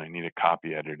manuscript and I need it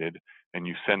copy edited, and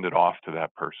you send it off to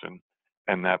that person,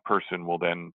 and that person will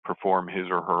then perform his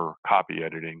or her copy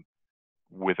editing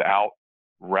without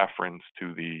reference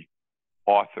to the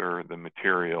author, the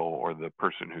material, or the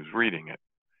person who's reading it,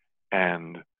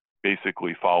 and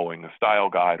basically following a style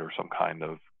guide or some kind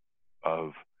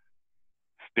of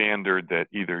standard that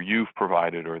either you've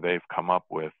provided or they've come up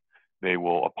with. They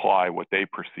will apply what they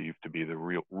perceive to be the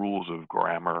real rules of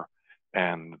grammar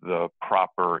and the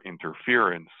proper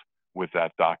interference with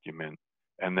that document,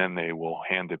 and then they will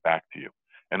hand it back to you.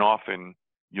 And often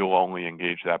you'll only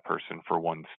engage that person for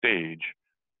one stage,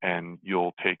 and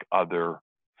you'll take other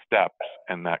steps,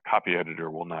 and that copy editor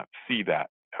will not see that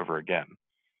ever again.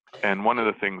 And one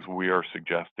of the things we are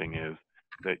suggesting is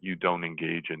that you don't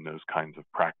engage in those kinds of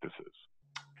practices.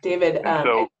 David,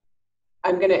 so,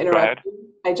 I'm going to interrupt you.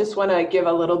 I just want to give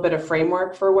a little bit of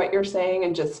framework for what you're saying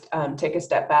and just take a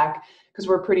step back, because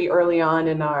we're pretty early on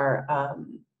in our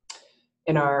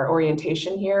in our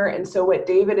orientation here. And so what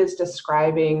David is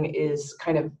describing is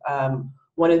kind of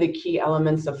one of the key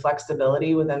elements of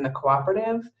flexibility within the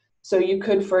cooperative. So you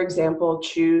could, for example,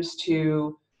 choose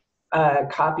to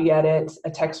copy edit a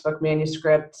textbook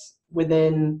manuscript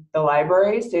within the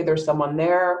library. Say there's someone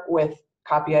there with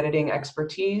copy editing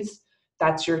expertise.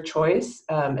 That's your choice.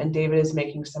 And David is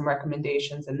making some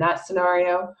recommendations in that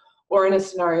scenario, or in a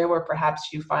scenario where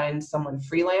perhaps you find someone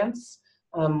freelance,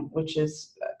 which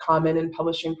is common in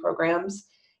publishing programs.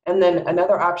 And then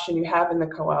another option you have in the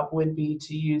co-op would be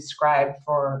to use Scribe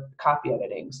for copy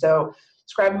editing. So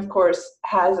Scribe, of course,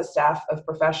 has a staff of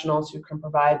professionals who can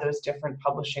provide those different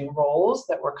publishing roles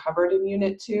that were covered in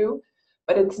Unit 2,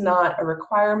 but it's not a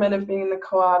requirement of being in the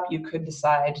co-op. You could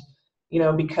decide,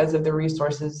 because of the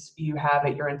resources you have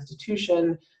at your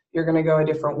institution, you're going to go a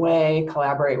different way,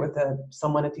 collaborate with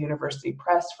someone at the university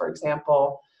press, for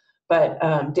example. But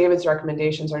David's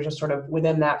recommendations are just sort of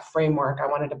within that framework. I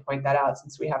wanted to point that out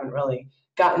since we haven't really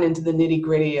gotten into the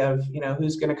nitty-gritty of,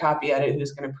 who's going to copy edit,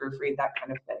 who's going to proofread, that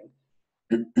kind of thing.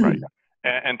 Right.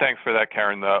 And thanks for that,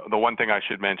 Karen. The one thing I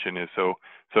should mention is, so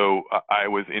I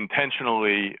was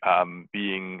intentionally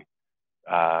being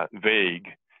vague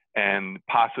and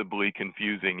possibly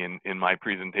confusing in my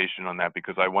presentation on that,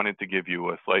 because I wanted to give you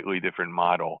a slightly different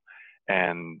model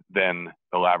and then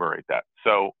elaborate that.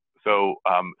 So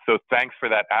thanks for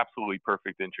that absolutely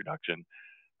perfect introduction.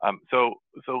 So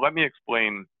let me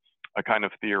explain a kind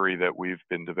of theory that we've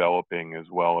been developing, as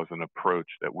well as an approach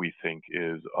that we think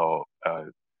is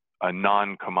a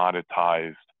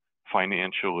non-commoditized,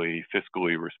 financially,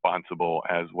 fiscally responsible,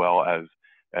 as well as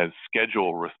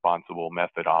schedule responsible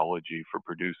methodology for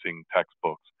producing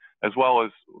textbooks, as well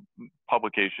as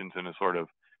publications in a sort of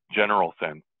general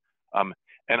sense. And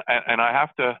I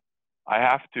have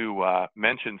to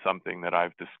mention something that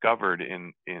I've discovered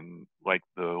in like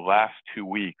the last 2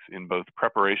 weeks, in both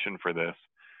preparation for this,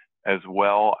 as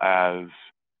well as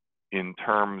in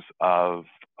terms of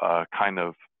a kind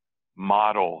of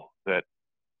model that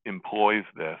employs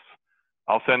this.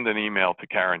 I'll send an email to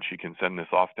Karen. She can send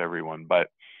this off to everyone.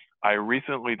 But I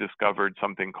recently discovered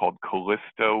something called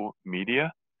Callisto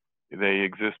Media. They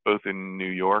exist both in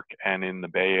New York and in the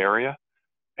Bay Area.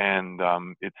 And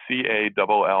it's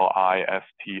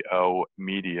CALLISTO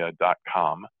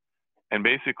media.com. And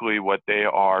basically what they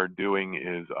are doing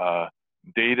is a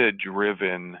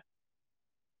data-driven,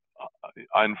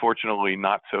 unfortunately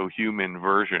not so human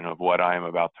version of what I am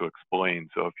about to explain.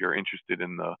 So if you're interested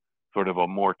in the sort of a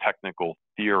more technical,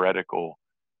 theoretical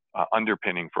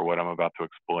underpinning for what I'm about to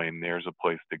explain, there's a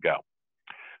place to go.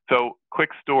 So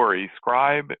quick story,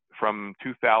 Scribe from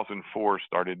 2004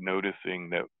 started noticing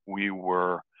that we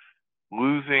were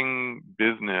losing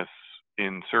business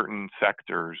in certain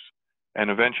sectors, and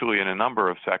eventually in a number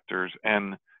of sectors,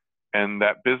 and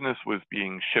that business was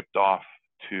being shipped off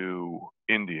to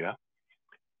India.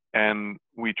 And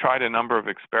we tried a number of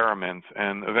experiments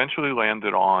and eventually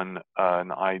landed on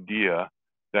an idea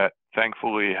that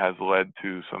thankfully has led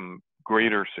to some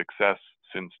greater success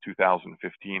since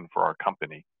 2015 for our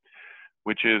company,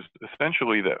 which is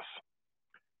essentially this.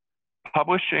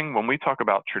 Publishing, when we talk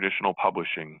about traditional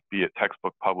publishing, be it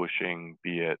textbook publishing,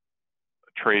 be it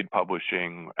trade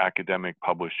publishing, academic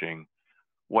publishing,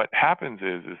 what happens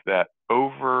is that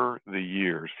over the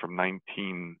years from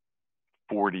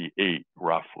 1948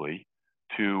 roughly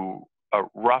to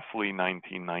roughly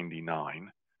 1999,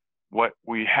 what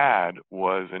we had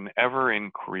was an ever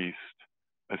increased,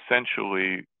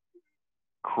 essentially,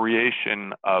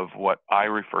 creation of what I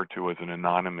refer to as an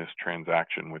anonymous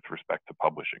transaction with respect to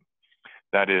publishing.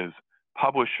 That is,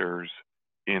 publishers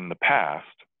in the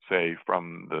past, say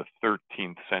from the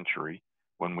 13th century,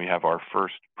 when we have our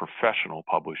first professional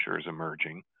publishers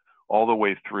emerging, all the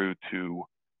way through to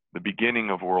the beginning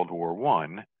of World War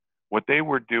I, what they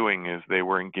were doing is they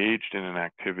were engaged in an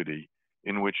activity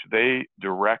in which they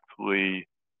directly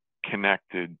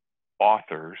connected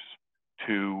authors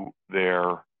to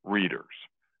their readers.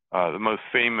 The most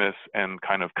famous and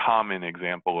kind of common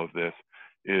example of this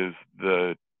is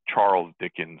the Charles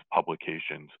Dickens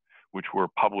publications, which were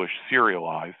published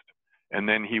serialized, and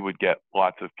then he would get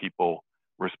lots of people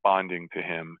responding to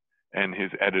him, and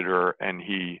his editor and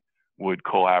he would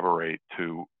collaborate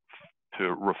to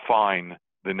refine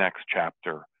the next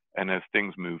chapter. And as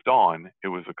things moved on, it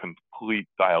was a complete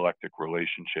dialectic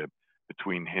relationship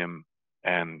between him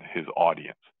and his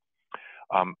audience.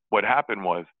 What happened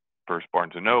was, first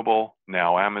Barnes & Noble,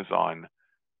 now Amazon,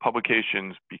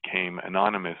 publications became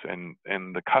anonymous, and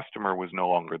the customer was no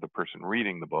longer the person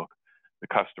reading the book. The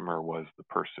customer was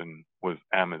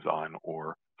Amazon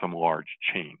or some large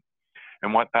chain.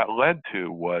 And what that led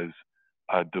to was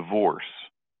a divorce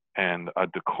and a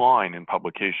decline in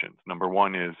publications. Number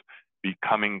one is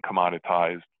becoming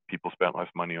commoditized. People spent less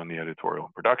money on the editorial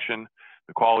and production.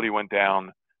 The quality went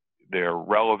down. Their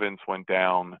relevance went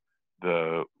down.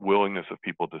 The willingness of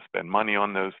people to spend money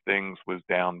on those things was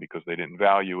down because they didn't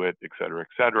value it, et cetera, et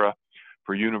cetera.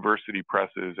 For university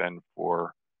presses and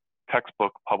for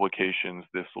textbook publications,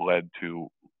 this led to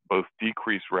both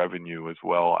decreased revenue as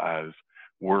well as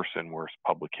worse and worse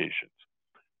publications.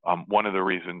 One of the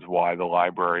reasons why the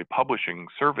library publishing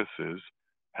services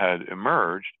had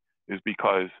emerged is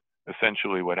because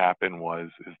essentially what happened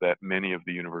is that many of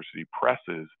the university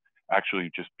presses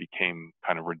actually just became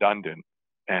kind of redundant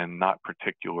and not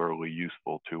particularly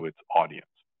useful to its audience.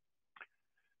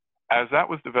 As that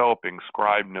was developing,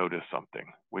 Scribe noticed something,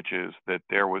 which is that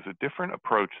there was a different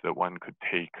approach that one could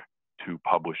take to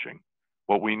publishing,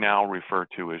 what we now refer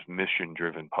to as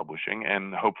mission-driven publishing,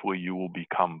 and hopefully you will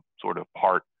become sort of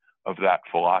part of that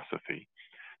philosophy.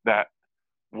 That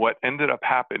what ended up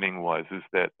happening is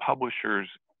that publishers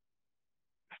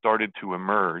started to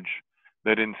emerge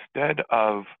that instead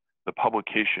of the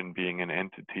publication being an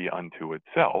entity unto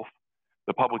itself,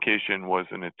 the publication was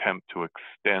an attempt to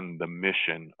extend the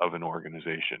mission of an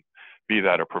organization, be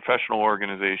that a professional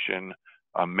organization,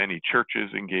 many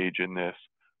churches engage in this,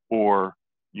 or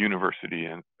university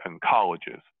and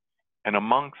colleges. And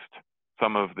amongst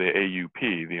some of the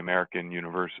AUP,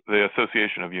 the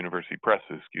Association of University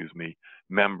Presses,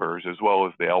 members, as well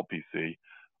as the LPC,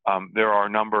 there are a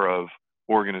number of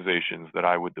organizations that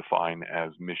I would define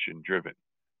as mission-driven.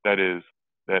 That is,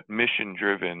 that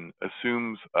mission-driven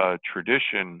assumes a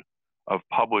tradition of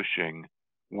publishing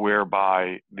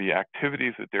whereby the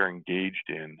activities that they're engaged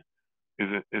in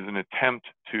is an attempt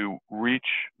to reach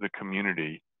the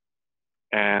community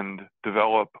and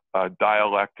develop a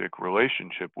dialectic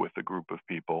relationship with a group of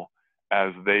people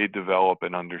as they develop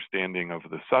an understanding of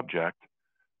the subject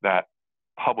that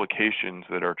publications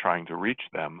that are trying to reach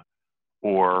them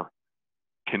or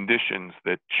conditions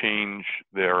that change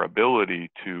their ability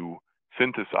to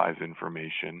synthesize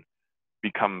information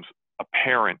becomes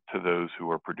apparent to those who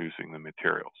are producing the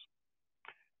materials.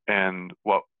 And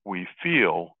what we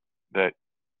feel that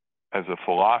as a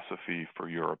philosophy for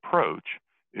your approach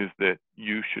is that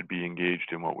you should be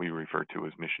engaged in what we refer to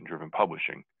as mission-driven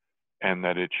publishing, and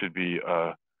that it should be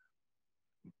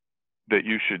that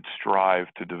you should strive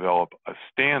to develop a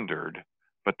standard,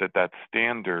 but that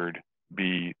standard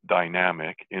be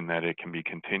dynamic in that it can be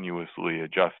continuously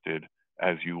adjusted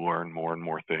as you learn more and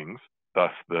more things,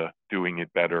 thus the doing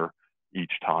it better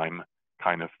each time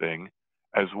kind of thing,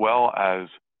 as well as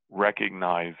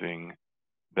recognizing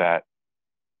that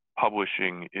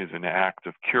publishing is an act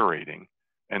of curating.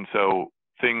 And so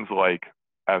things like,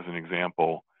 as an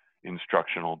example,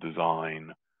 instructional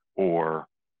design or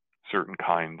certain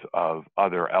kinds of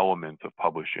other elements of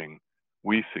publishing,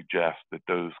 we suggest that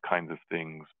those kinds of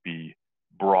things be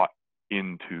brought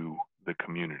into the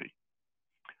community.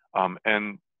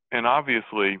 And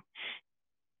obviously,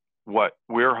 what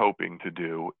we're hoping to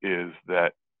do is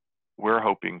that we're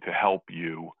hoping to help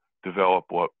you develop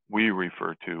what we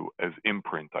refer to as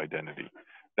imprint identity.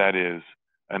 That is,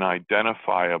 an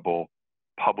identifiable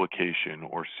publication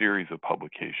or series of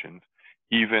publications,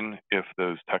 even if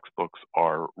those textbooks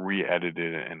are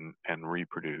re-edited and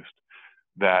reproduced,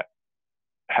 that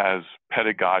has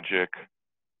pedagogic,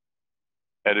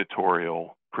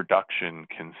 editorial, production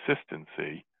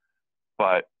consistency,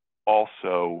 but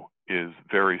also is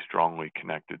very strongly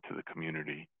connected to the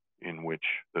community in which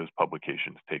those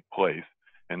publications take place.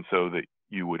 And so that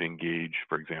you would engage,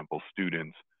 for example,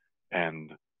 students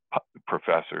and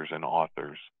professors and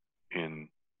authors in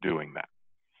doing that.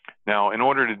 Now, in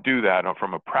order to do that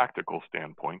from a practical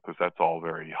standpoint, because that's all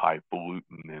very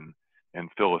highfalutin and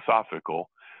philosophical,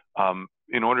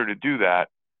 in order to do that,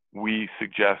 we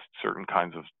suggest certain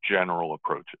kinds of general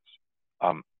approaches.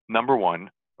 Number one,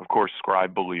 of course,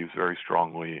 Scribe believes very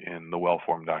strongly in the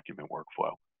well-formed document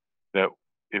workflow, that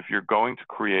if you're going to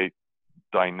create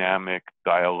dynamic,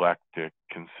 dialectic,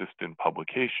 consistent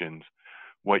publications,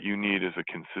 what you need is a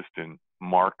consistent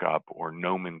markup or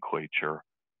nomenclature,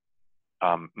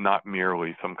 not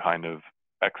merely some kind of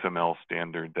XML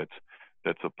standard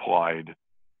that's applied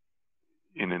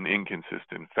in an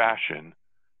inconsistent fashion,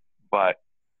 but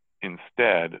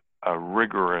instead a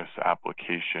rigorous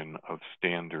application of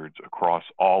standards across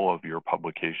all of your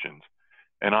publications.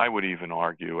 And I would even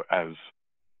argue, as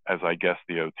I guess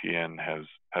the OTN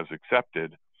has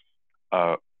accepted,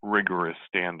 a rigorous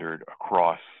standard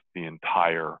across the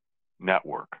entire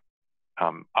network.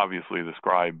 Obviously, the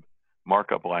Scribe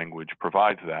markup language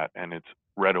provides that, and it's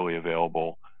readily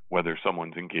available whether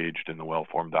someone's engaged in the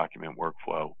well-formed document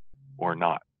workflow or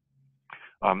not.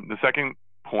 The second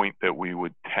point that we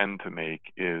would tend to make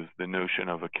is the notion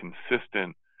of a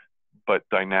consistent but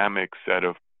dynamic set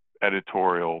of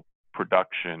editorial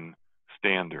production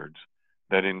standards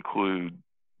that include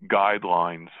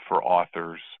guidelines for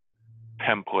authors,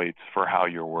 templates for how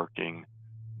you're working,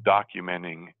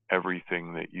 documenting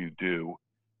everything that you do,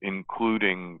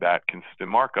 including that consistent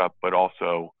markup, but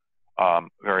also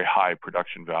very high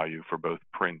production value for both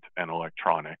print and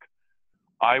electronic.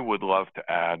 I would love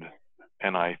to add,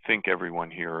 and I think everyone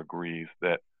here agrees,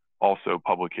 that also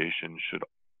publications should,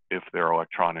 if they're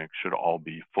electronic, should all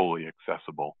be fully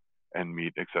accessible and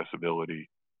meet accessibility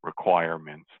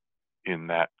requirements in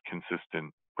that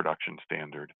consistent production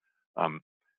standard.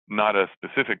 Not a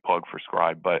specific plug for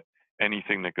Scribe, but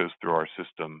anything that goes through our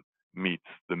system meets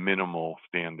the minimal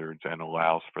standards and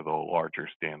allows for the larger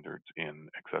standards in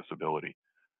accessibility.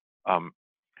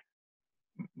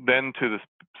 Then to the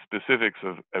specifics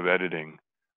of editing,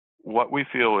 what we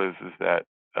feel is that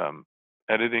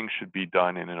editing should be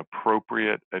done in an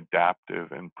appropriate,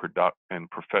 adaptive, and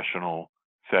professional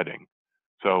setting.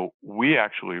 So we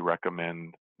actually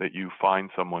recommend that you find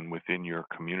someone within your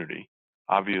community.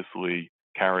 Obviously,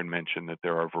 Karen mentioned that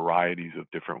there are varieties of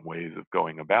different ways of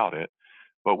going about it,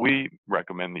 but we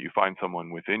recommend that you find someone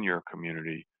within your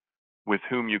community with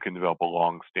whom you can develop a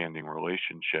long-standing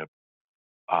relationship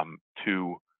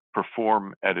to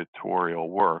perform editorial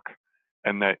work,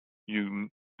 and that you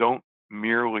don't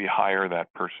merely hire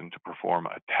that person to perform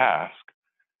a task,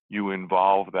 you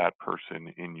involve that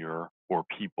person in your, or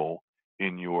people,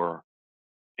 in your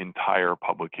entire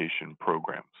publication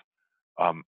programs.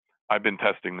 I've been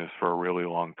testing this for a really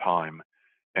long time,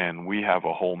 and we have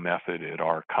a whole method at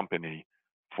our company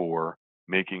for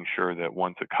making sure that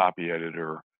once a copy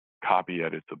editor copy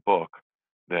edits a book,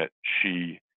 that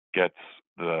she gets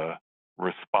the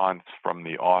response from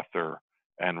the author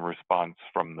and response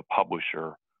from the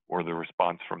publisher or the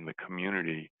response from the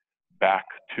community back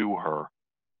to her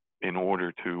in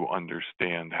order to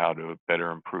understand how to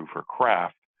better improve her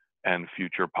craft and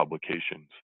future publications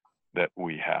that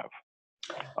we have.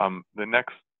 The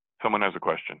next, someone has a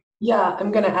question. Yeah,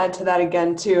 I'm going to add to that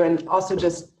again too, and also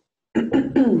just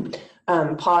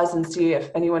pause and see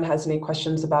if anyone has any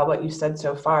questions about what you said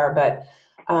so far. But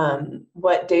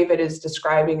what David is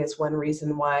describing is one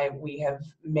reason why we have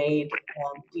made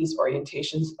these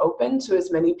orientations open to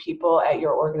as many people at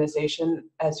your organization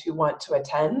as who want to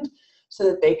attend, so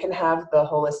that they can have the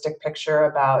holistic picture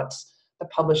about the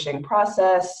publishing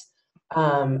process,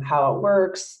 how it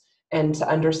works, and to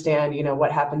understand, you know,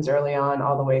 what happens early on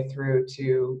all the way through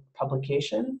to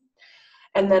publication.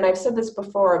 And then I've said this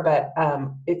before, but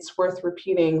it's worth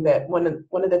repeating that one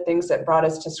of the things that brought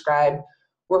us to Scribe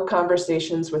were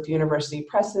conversations with university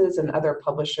presses and other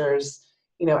publishers,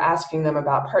 you know, asking them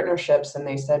about partnerships. And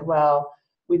they said, well,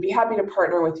 we'd be happy to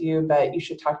partner with you, but you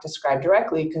should talk to Scribe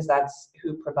directly because that's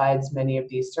who provides many of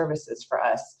these services for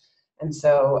us. And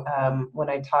so when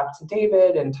I talked to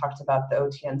David and talked about the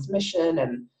OTN's mission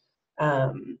and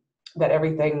that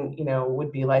everything, you know,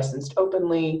 would be licensed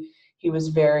openly, he was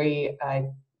very, I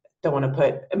don't want to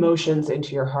put emotions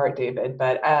into your heart, David,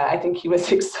 but I think he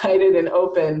was excited and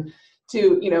open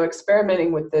to, you know,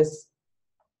 experimenting with this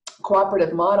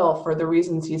cooperative model for the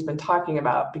reasons he's been talking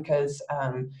about, because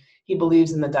he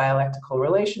believes in the dialectical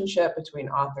relationship between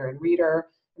author and reader,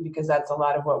 and because that's a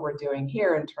lot of what we're doing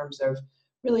here in terms of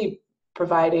really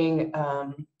providing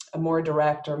a more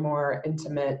direct or more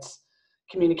intimate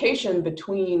communication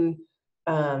between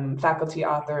faculty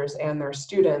authors and their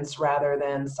students, rather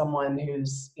than someone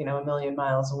who's, you know, a million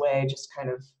miles away, just kind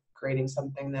of creating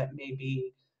something that may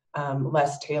be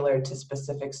less tailored to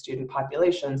specific student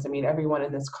populations. I mean, everyone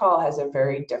in this call has a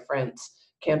very different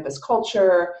campus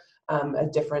culture, a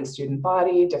different student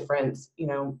body, different, you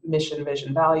know, mission,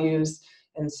 vision, values.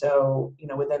 And so, you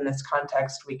know, within this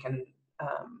context, we can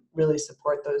really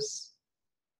support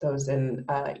those in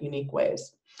unique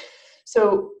ways.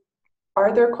 So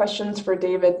are there questions for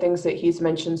David, things that he's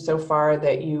mentioned so far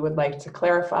that you would like to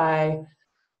clarify?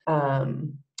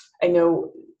 I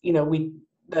know, you know,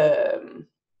 the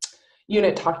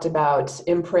unit talked about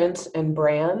imprint and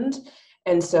brand.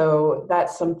 And so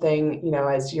that's something, you know,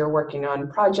 as you're working on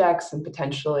projects and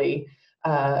potentially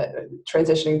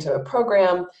transitioning to a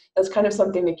program, that's kind of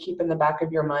something to keep in the back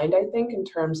of your mind, I think, in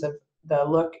terms of the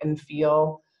look and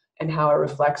feel and how it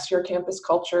reflects your campus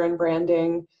culture and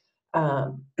branding.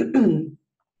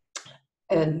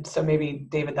 And so maybe,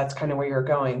 David, that's kind of where you're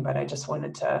going, but I just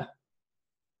wanted to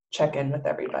check in with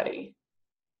everybody.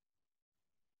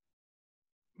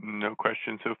 No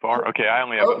questions so far? Okay, I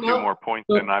only have a few more points,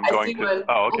 and I'm going to...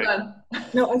 Oh, okay.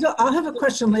 No, I'll have a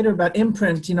question later about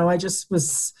imprint. You know, I just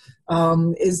was,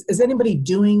 is anybody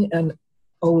doing an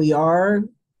OER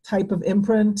type of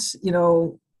imprint? You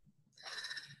know,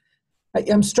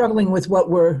 I'm struggling with what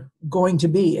we're going to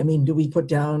be. I mean, do we put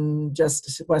down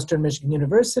just Western Michigan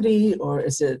University, or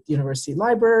is it university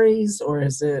libraries, or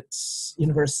is it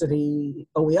university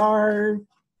OER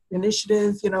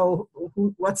initiative? You know,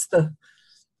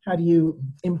 how do you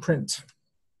imprint?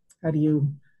 How do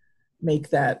you make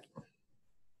that?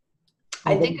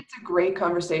 I think it's a great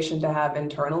conversation to have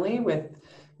internally with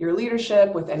your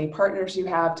leadership, with any partners you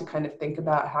have, to kind of think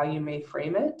about how you may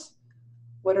frame it.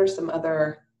 What are some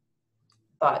other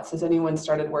thoughts? Has anyone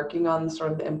started working on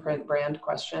sort of the imprint brand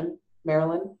question?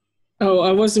 Marilyn? Oh,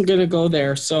 I wasn't going to go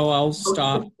there, so I'll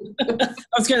stop. I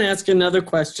was going to ask another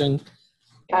question.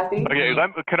 Kathy? Okay,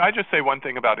 could I just say one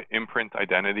thing about imprint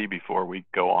identity before we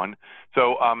go on?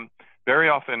 So very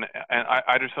often, and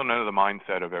I just don't know the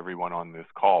mindset of everyone on this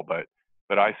call, but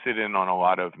I sit in on a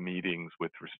lot of meetings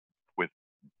with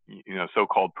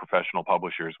so-called professional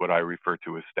publishers, what I refer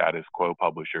to as status quo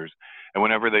publishers. And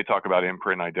whenever they talk about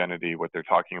imprint identity, what they're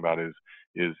talking about is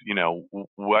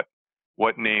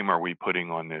what name are we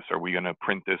putting on this? Are we going to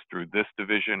print this through this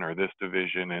division or this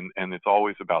division? And it's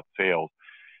always about sales.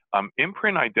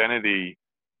 Imprint identity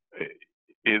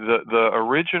is the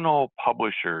original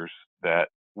publishers that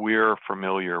we're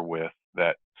familiar with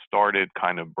that started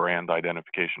kind of brand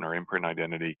identification or imprint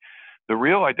identity. The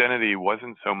real identity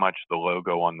wasn't so much the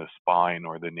logo on the spine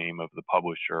or the name of the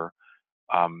publisher.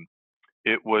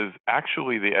 It was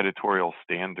actually the editorial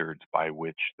standards by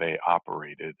which they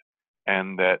operated,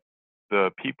 and that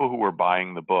the people who were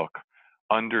buying the book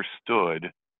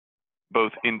understood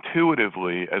both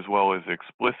intuitively as well as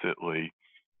explicitly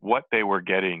what they were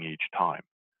getting each time.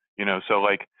 So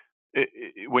like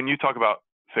when you talk about,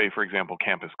 say, for example,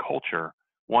 campus culture,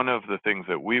 one of the things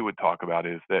that we would talk about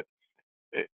is that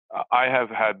I have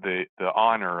had the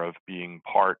honor of being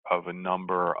part of a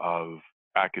number of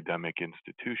academic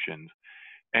institutions,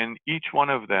 and each one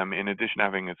of them, in addition to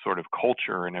having a sort of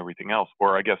culture and everything else,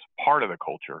 or I guess part of the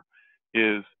culture,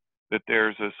 is that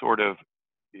there's a sort of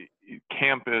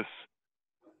campus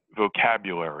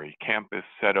vocabulary, campus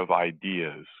set of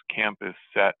ideas, campus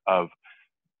set of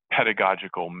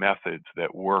pedagogical methods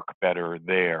that work better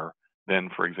there than,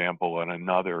 for example, in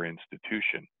another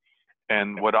institution.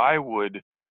 And what I would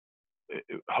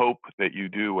hope that you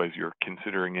do as you're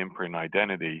considering imprint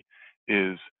identity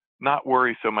is not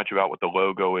worry so much about what the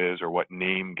logo is or what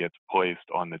name gets placed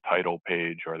on the title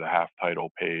page or the half title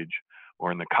page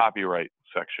or in the copyright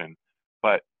section,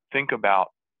 but think about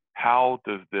how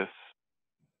does this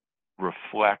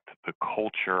reflect the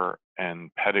culture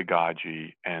and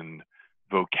pedagogy and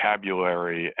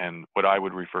vocabulary and what I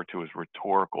would refer to as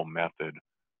rhetorical method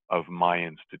of my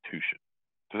institution.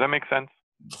 Does that make sense?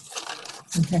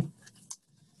 Okay.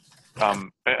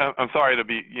 I'm sorry to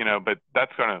be, but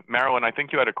that's Marilyn, I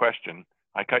think you had a question.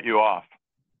 I cut you off.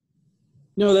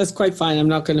 No, that's quite fine. I'm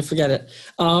not going to forget it.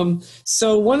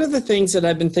 So one of the things that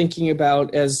I've been thinking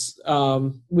about as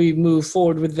we move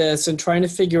forward with this and trying to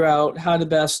figure out how to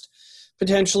best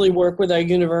potentially work with our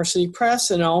university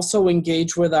press and also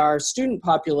engage with our student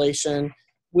population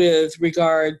with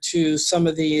regard to some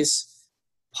of these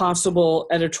possible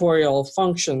editorial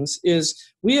functions is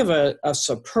we have a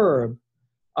superb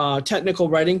technical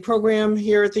writing program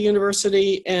here at the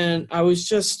university, and I was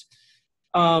just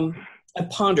I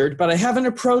pondered, but I haven't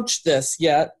approached this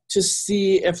yet to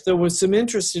see if there was some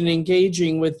interest in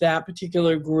engaging with that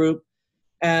particular group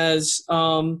as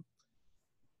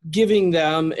giving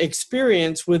them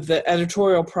experience with the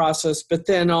editorial process, but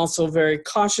then also very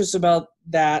cautious about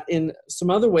that in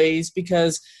some other ways,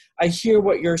 because I hear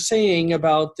what you're saying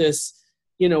about this,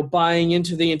 buying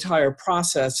into the entire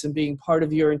process and being part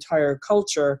of your entire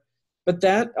culture, but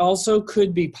that also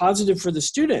could be positive for the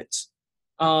students.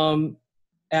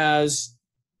 As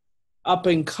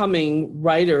up-and-coming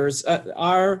writers,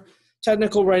 our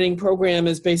technical writing program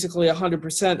is basically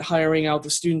 100% hiring out the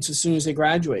students as soon as they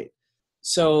graduate.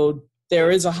 So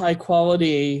there is a high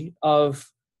quality of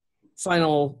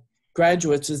final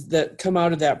graduates that come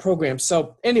out of that program.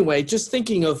 So anyway, just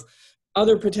thinking of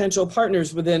other potential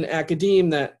partners within academe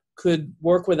that could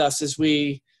work with us as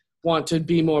we want to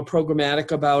be more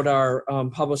programmatic about our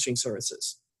publishing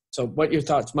services. So what your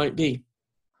thoughts might be.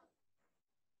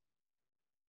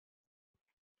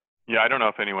 Yeah, I don't know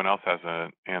if anyone else has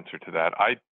an answer to that.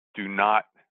 I do not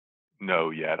know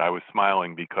yet. I was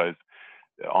smiling because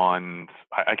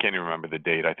I can't even remember the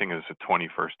date. I think it was the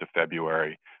 21st of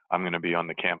February. I'm going to be on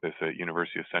the campus at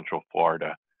University of Central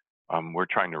Florida. We're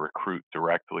trying to recruit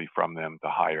directly from them to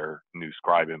hire new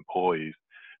Scribe employees.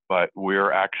 but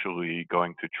we're actually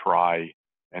going to try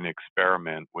an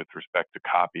experiment with respect to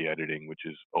copy editing, which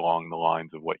is along the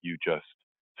lines of what you just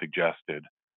suggested.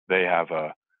 They have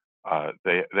a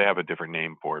they have a different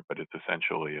name for it, but it's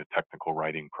essentially a technical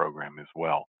writing program as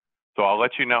well. So I'll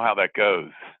let you know how that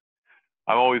goes.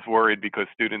 I'm always worried because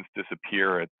students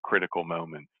disappear at critical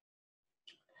moments.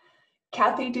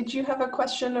 Kathy, did you have a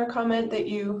question or comment that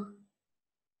you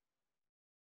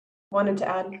wanted to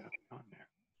add?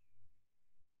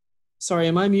 Sorry,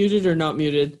 am I muted or not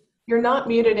muted? You're not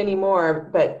muted anymore,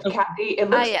 but Okay. Kathy, it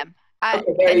I looks am.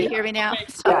 okay, there Can you you go. hear me now? Okay,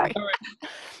 Sorry. all right.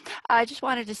 I just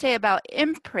wanted to say about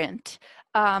imprint.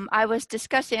 I was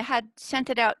discussing, I had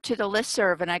sent it out to the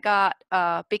listserv, and I got,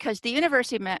 because the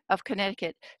University of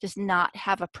Connecticut does not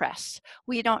have a press.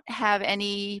 We don't have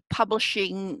any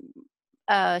publishing,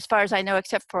 as far as I know,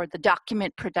 except for the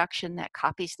document production that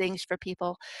copies things for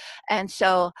people. And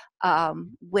so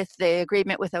with the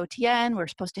agreement with OTN, we're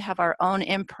supposed to have our own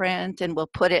imprint, and we'll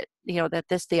put it, you know, that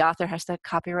the author has the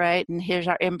copyright, and here's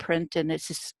our imprint, and it's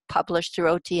just published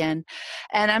through OTN.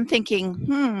 And I'm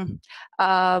thinking,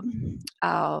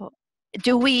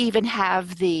 do we even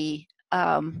have the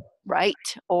right,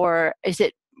 or is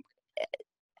it,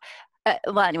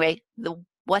 well, anyway,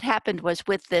 what happened was,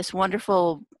 with this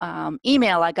wonderful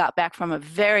email I got back from a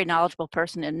very knowledgeable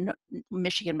person in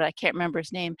Michigan, but I can't remember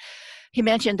his name. He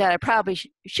mentioned that I probably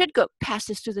should go pass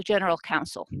this through the general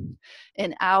counsel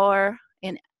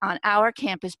on our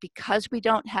campus, because we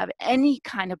don't have any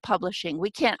kind of publishing. We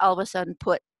can't all of a sudden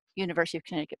put University of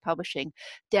Connecticut Publishing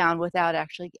down without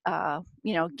actually,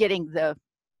 you know, getting the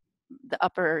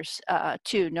uppers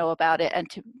to know about it and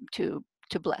to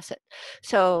bless it.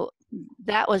 So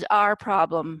that was our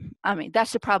problem. I mean,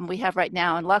 that's the problem we have right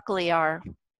now. And luckily,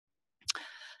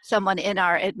 someone in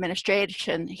our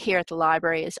administration here at the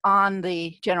library is on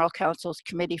the General Counsel's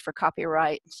Committee for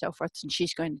Copyright and so forth, and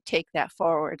she's going to take that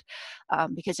forward,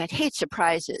 because I'd hate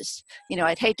surprises. You know,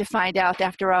 I'd hate to find out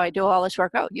after I do all this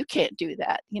work, oh, you can't do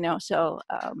that, you know, so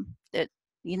that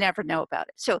you never know about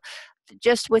it. So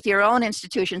just with your own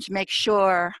institutions, make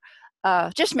sure,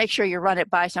 just make sure you run it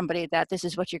by somebody that this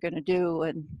is what you're going to do,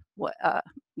 and what,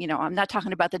 you know, I'm not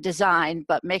talking about the design,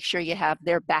 but make sure you have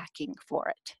their backing for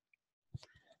it.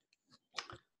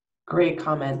 Great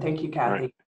comment. Thank you, Kathy.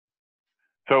 Right.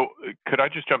 So could I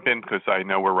just jump in, because I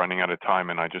know we're running out of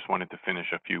time, and I just wanted to finish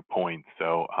a few points.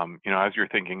 So, you know, as you're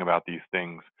thinking about these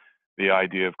things, the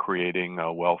idea of creating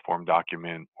a well-formed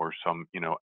document or some, you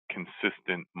know,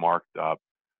 consistent marked up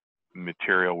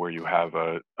material where you have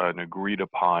an agreed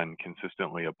upon,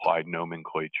 consistently applied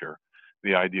nomenclature,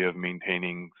 the idea of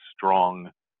maintaining strong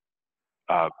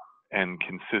and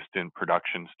consistent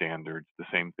production standards, the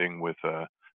same thing with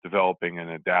developing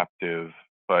an adaptive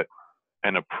but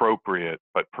an appropriate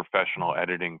but professional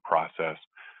editing process.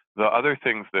 The other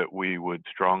things that we would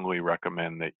strongly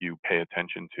recommend that you pay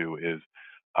attention to is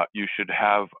you should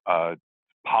have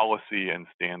policy and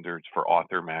standards for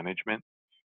author management.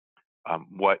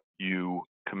 What you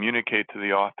communicate to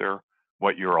the author,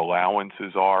 what your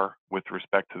allowances are with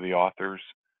respect to the authors,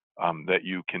 that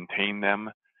you contain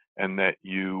them, and that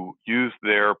you use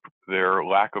their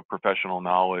lack of professional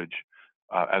knowledge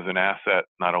as an asset,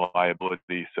 not a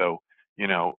liability. So, you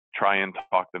know, try and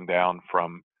talk them down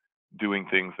from doing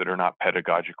things that are not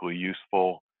pedagogically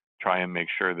useful. Try and make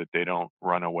sure that they don't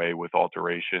run away with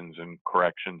alterations and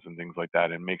corrections and things like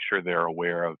that, and make sure they're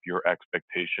aware of your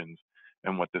expectations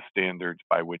and what the standards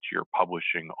by which you're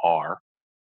publishing are.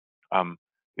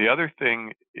 The other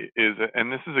thing is,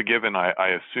 and this is a given,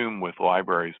 I assume, with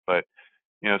libraries, but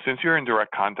you know, since you're in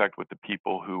direct contact with the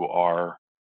people who are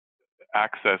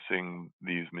accessing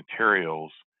these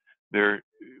materials,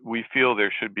 we feel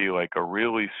there should be like a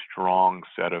really strong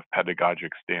set of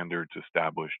pedagogic standards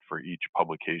established for each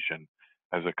publication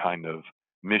as a kind of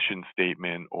mission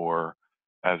statement, or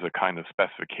as a kind of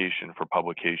specification for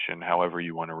publication, however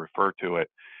you want to refer to it,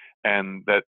 and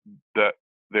that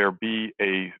there be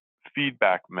a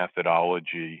feedback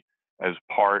methodology as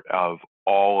part of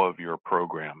all of your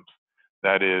programs.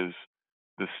 That is,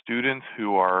 the students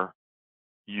who are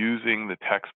using the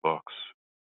textbooks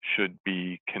should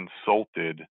be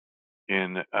consulted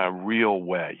in a real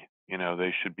way. You know,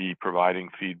 they should be providing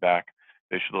feedback.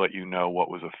 They should let you know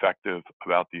what was effective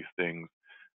about these things.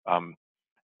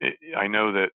 I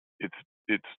know that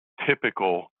it's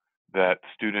typical that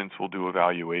students will do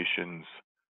evaluations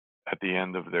at the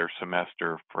end of their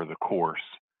semester for the course,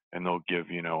 and they'll give,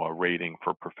 you know, a rating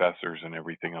for professors and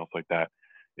everything else like that.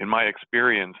 In my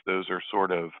experience, those are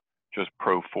sort of just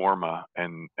pro forma,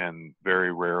 and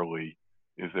very rarely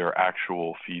is there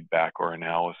actual feedback or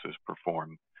analysis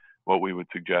performed. What we would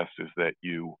suggest is that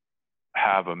you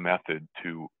have a method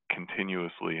to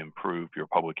continuously improve your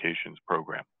publications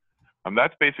program.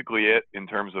 That's basically it in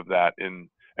terms of that, and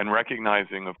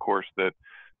recognizing, of course, that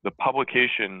the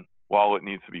publication, while it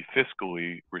needs to be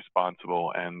fiscally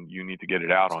responsible and you need to get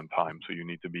it out on time, so you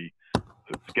need to be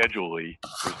schedulally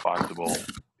responsible,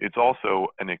 it's also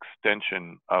an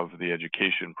extension of the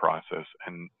education process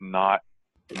and not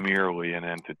merely an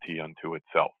entity unto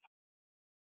itself.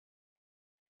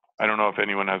 I don't know if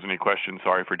anyone has any questions.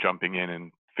 Sorry for jumping in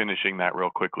and finishing that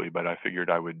real quickly, but I figured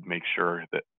I would make sure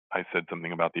that I said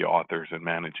something about the authors and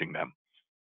managing them.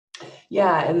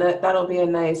 Yeah, and that'll be a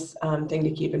nice thing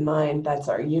to keep in mind. That's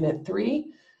our Unit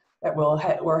 3 that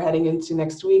we're heading into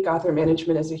next week. Author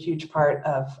management is a huge part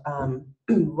of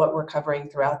what we're covering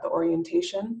throughout the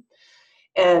orientation.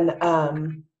 And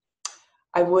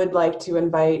I would like to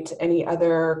invite any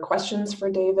other questions for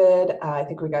David. I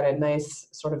think we got a nice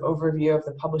sort of overview of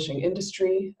the publishing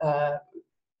industry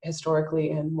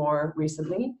historically and more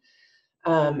recently,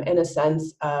 in a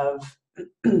sense of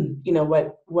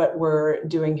what we're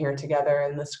doing here together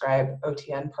in the Scribe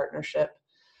OTN partnership.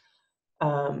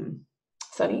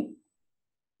 Sunny?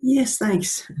 Yes,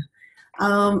 thanks.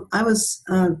 I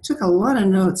took a lot of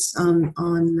notes on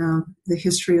the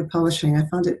history of publishing. I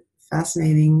found it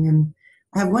fascinating, and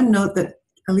I have one note that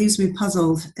leaves me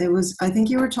puzzled. I think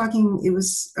you were talking, it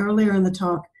was earlier in the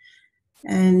talk,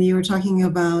 and you were talking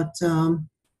about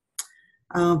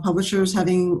publishers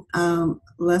having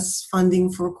less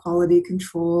funding for quality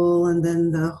control, and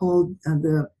then the whole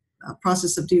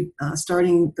process of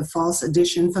starting the false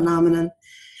edition phenomenon.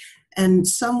 And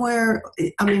somewhere,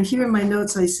 here in my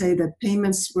notes, I say that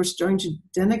payments were starting to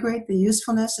denigrate the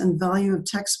usefulness and value of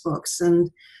textbooks. And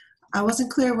I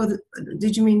wasn't clear whether,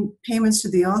 did you mean payments to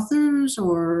the authors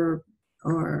or?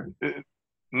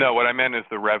 No, what I meant is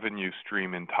the revenue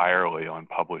stream entirely on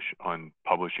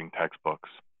publishing textbooks.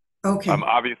 Okay.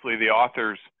 Obviously, the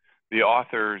authors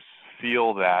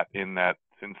feel that, in that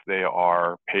since they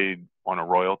are paid on a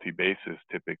royalty basis,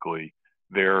 typically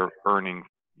they're earning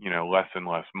less and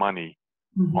less money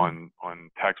on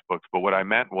textbooks. But what I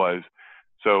meant was,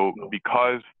 so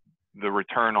because the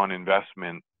return on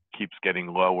investment keeps getting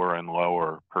lower and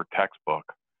lower per textbook,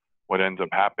 what ends up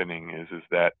happening is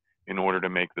that in order to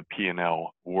make the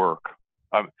P&L work,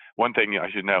 one thing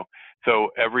I should know, so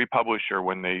every publisher,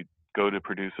 when they go to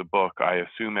produce a book, I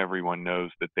assume everyone knows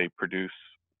that they produce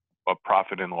a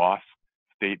profit and loss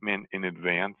statement in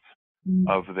advance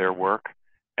of their work.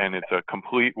 And it's a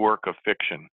complete work of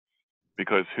fiction,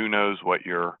 because who knows what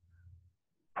your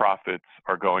profits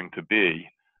are going to be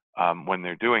when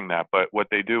they're doing that. But what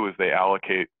they do is they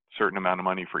allocate a certain amount of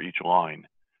money for each line.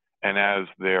 And as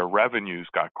their revenues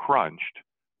got crunched,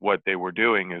 what they were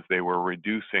doing is they were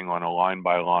reducing on a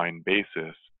line-by-line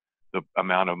basis the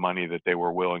amount of money that they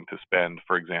were willing to spend,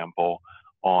 for example,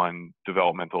 on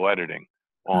developmental editing,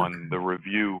 on the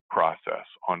review process,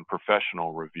 on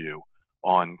professional review,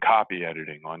 on copy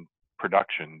editing, on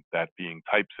production, that being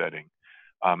typesetting.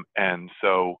 And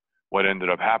so what ended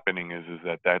up happening is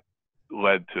that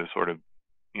led to sort of,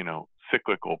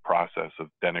 cyclical process of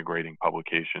denigrating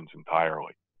publications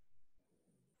entirely.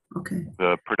 Okay.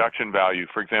 The production value,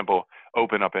 for example,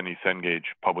 open up any Cengage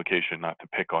publication, not to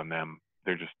pick on them,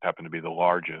 they just happen to be the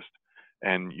largest.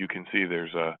 And you can see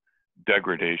there's a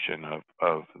degradation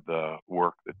of the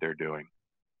work that they're doing.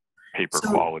 Paper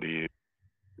quality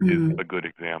is a good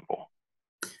example.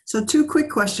 So 2 quick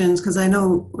questions, because I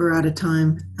know we're out of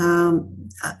time.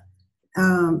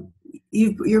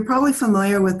 You're probably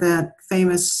familiar with that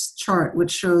famous chart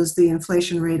which shows the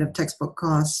inflation rate of textbook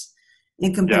costs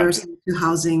in comparison to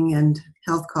housing and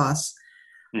health costs.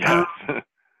 Yes.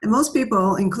 And most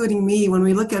people, including me, when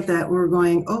we look at that, we're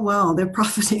going, oh, wow, they're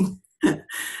profiting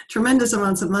tremendous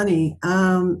amounts of money.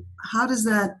 How does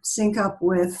that sync up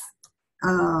with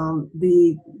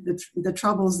the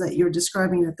troubles that you're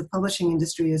describing that the publishing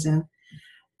industry is in?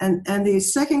 And the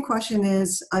second question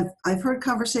is, I've heard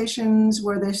conversations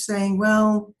where they're saying,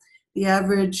 well, the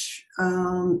average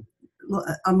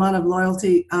amount of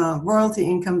royalty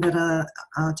income that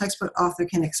a textbook author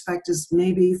can expect is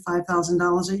maybe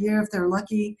 $5,000 a year if they're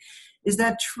lucky. Is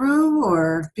that true?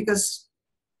 Or because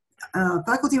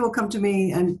faculty will come to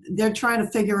me and they're trying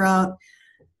to figure out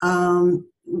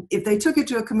if they took it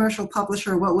to a commercial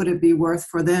publisher, what would it be worth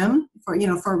for them, for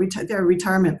their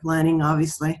retirement planning,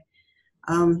 obviously.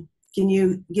 Can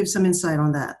you give some insight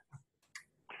on that?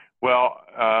 Well,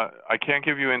 I can't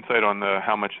give you insight on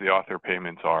how much the author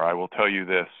payments are. I will tell you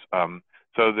this.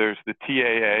 So there's the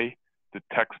TAA, the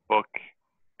Textbook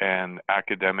and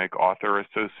Academic Author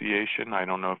Association. I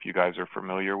don't know if you guys are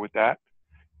familiar with that.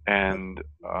 And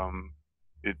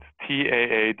it's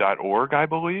TAA.org, I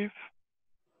believe.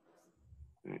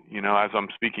 you know, as I'm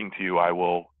speaking to you, I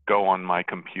will go on my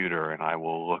computer and I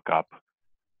will look up.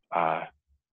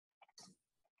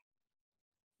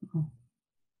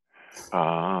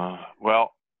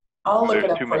 Well, I'll look there's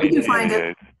it up too for many you. We can find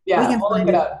it. TAAs. Yeah, We can we'll look find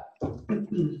it it. up.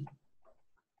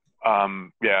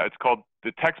 Yeah, it's called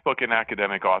the Textbook and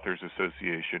Academic Authors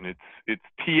Association. It's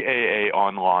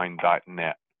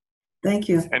taaonline.net. Thank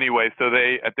you. Anyway, so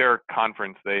they, at their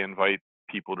conference, they invite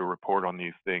people to report on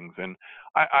these things. And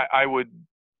I would,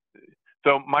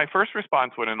 so my first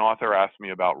response when an author asks me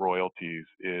about royalties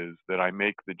is that I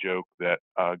make the joke that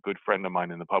a good friend of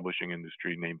mine in the publishing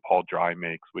industry named Paul Dry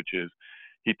makes, which is,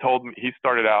 he told me, he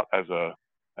started out as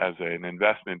an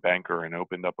investment banker and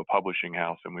opened up a publishing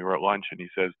house, and we were at lunch and he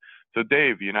says, so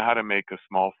Dave, you know how to make a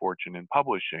small fortune in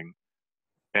publishing?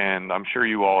 And I'm sure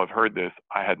you all have heard this.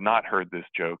 I had not heard this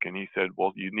joke. And he said,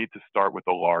 well, you need to start with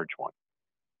a large one.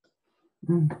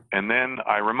 And then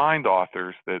I remind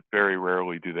authors that very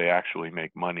rarely do they actually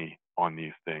make money on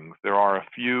these things. There are a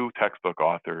few textbook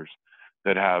authors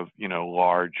that have, you know,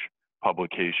 large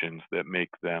publications that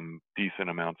make them decent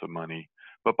amounts of money.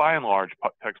 But by and large,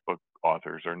 textbook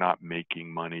authors are not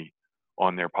making money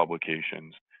on their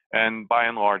publications. And by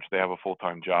and large, they have a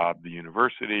full-time job, the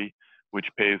university, which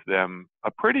pays them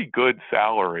a pretty good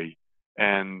salary.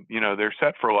 And, you know, they're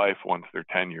set for life once they're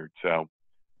tenured. So,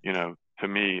 you know, to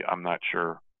me, I'm not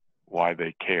sure why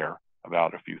they care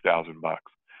about a few $1,000.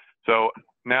 So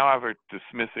now after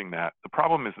dismissing that, the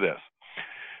problem is this.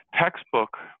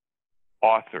 Textbook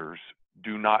authors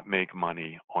do not make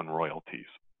money on royalties.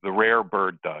 The rare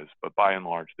bird does, but by and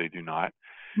large, they do not.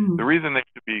 The reason they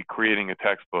should be creating a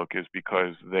textbook is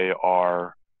because they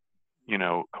are, you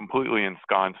know, completely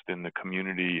ensconced in the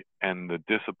community and the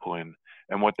discipline.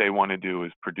 And what they want to do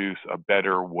is produce a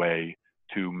better way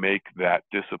to make that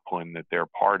discipline that they're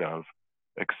part of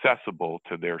accessible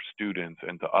to their students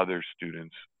and to other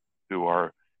students who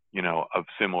are, you know, of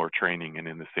similar training and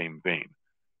in the same vein.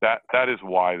 That is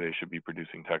why they should be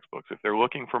producing textbooks. If they're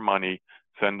looking for money,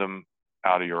 send them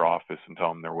out of your office and tell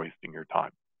them they're wasting your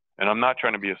time. And I'm not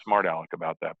trying to be a smart aleck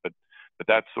about that, but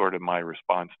that's sort of my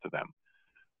response to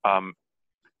them.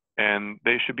 And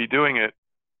they should be doing it,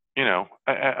 you know,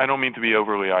 I don't mean to be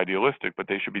overly idealistic, but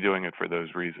they should be doing it for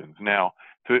those reasons. Now,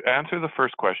 to answer the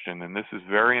first question, and this is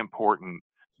very important,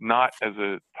 not as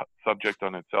a subject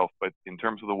on itself, but in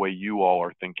terms of the way you all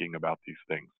are thinking about these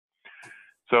things.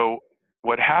 So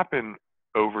what happened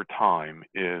over time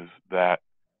is that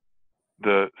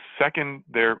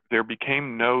there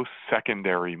became no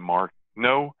secondary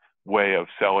no way of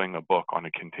selling a book on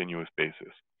a continuous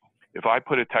basis. If I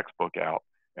put a textbook out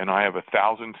and I have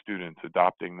 1,000 students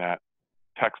adopting that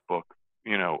textbook,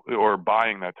 you know, or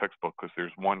buying that textbook because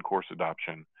there's one course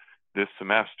adoption this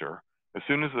semester, as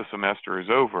soon as the semester is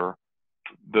over,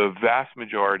 the vast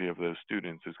majority of those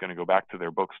students is going to go back to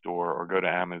their bookstore or go to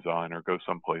Amazon or go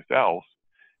someplace else,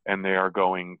 and they are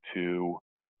going to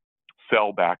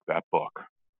sell back that book.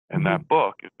 And that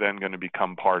book is then going to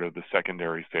become part of the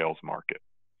secondary sales market.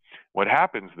 What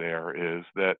happens there is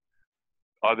that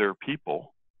other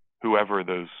people, whoever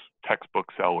those textbook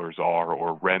sellers are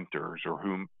or renters or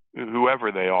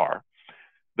whoever they are,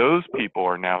 those people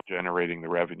are now generating the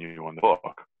revenue on the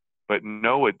book, but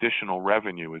no additional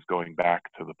revenue is going back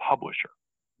to the publisher.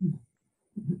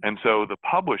 And so the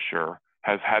publisher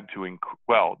has had to,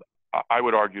 well, I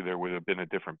would argue there would have been a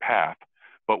different path,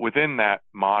 but within that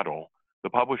model, the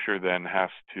publisher then has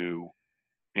to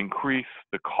increase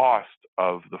the cost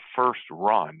of the first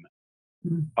run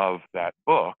of that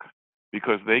book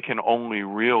because they can only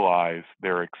realize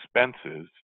their expenses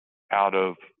out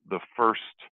of the first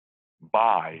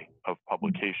buy of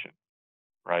publication,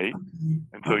 right?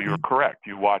 And so you're correct.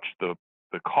 You watch the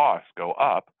cost go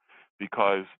up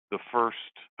because the first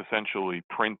essentially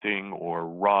printing or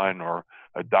run or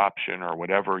adoption or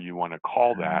whatever you want to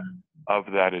call that of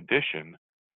that edition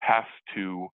has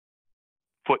to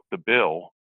foot the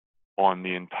bill on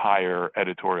the entire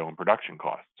editorial and production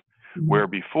costs, where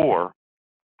before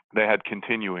they had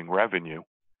continuing revenue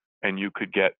and you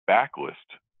could get backlist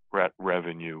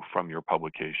revenue from your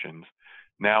publications.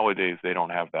 Nowadays, they don't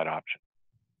have that option.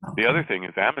 The other thing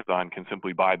is Amazon can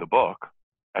simply buy the book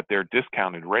at their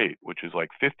discounted rate, which is like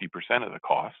 50% of the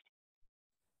cost,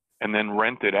 and then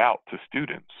rent it out to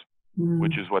students,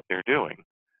 which is what they're doing.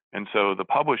 And so the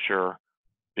publisher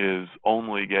is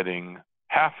only getting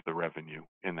half the revenue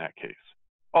in that case.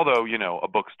 Although, you know, a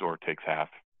bookstore takes half,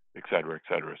 et cetera, et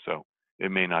cetera. So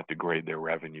it may not degrade their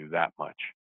revenue that much.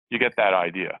 You get that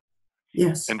idea.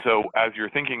 Yes. And so as you're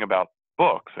thinking about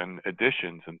books and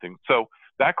editions and things, so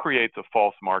that creates a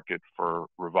false market for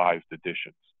revised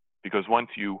editions, because once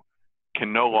you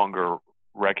can no longer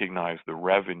recognize the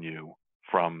revenue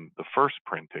from the first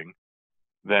printing,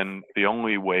 then the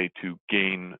only way to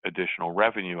gain additional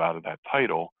revenue out of that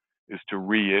title is to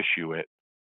reissue it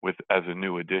as a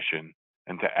new edition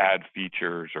and to add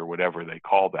features or whatever they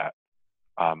call that,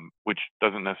 which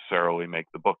doesn't necessarily make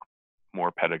the book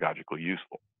more pedagogically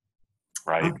useful,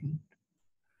 right? Okay.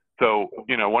 So,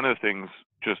 one of the things,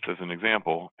 just as an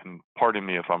example, and pardon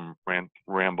me if I'm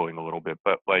rambling a little bit,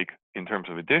 but like in terms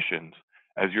of editions,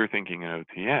 as you're thinking in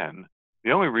OTN,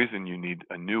 the only reason you need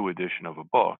a new edition of a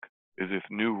book is if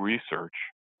new research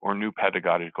or new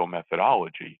pedagogical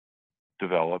methodology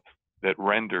develops that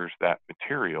renders that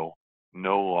material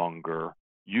no longer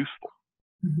useful,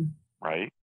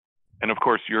 right? And of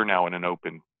course, you're now in an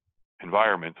open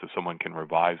environment, so someone can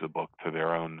revise a book to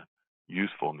their own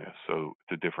usefulness, so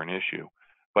it's a different issue.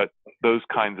 But those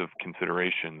kinds of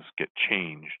considerations get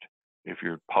changed if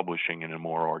you're publishing in a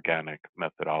more organic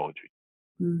methodology.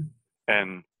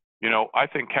 And I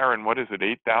think, Karen, what is it,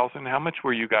 8,000? How much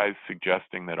were you guys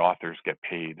suggesting that authors get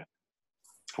paid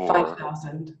for?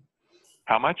 5,000.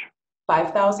 How much?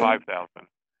 5,000. 5,000.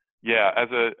 Yeah, as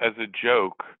a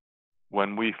joke,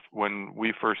 when we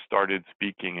first started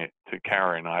speaking it to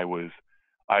Karen, I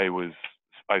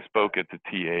spoke at the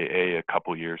TAA a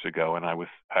couple years ago, and I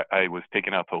was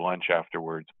taken out to lunch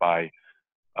afterwards by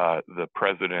the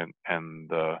president and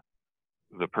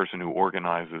the person who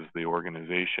organizes the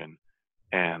organization.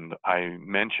 And I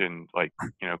mentioned,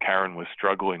 Karen was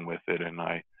struggling with it, and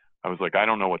I was like, I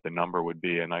don't know what the number would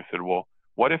be. And I said, well,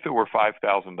 what if it were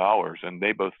 $5,000? And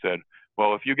they both said,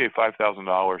 well, if you gave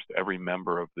 $5,000 to every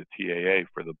member of the TAA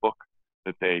for the book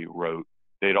that they wrote,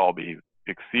 they'd all be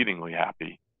exceedingly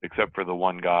happy, except for the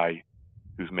one guy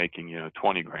who's making,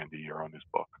 $20 grand a year on his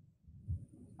book.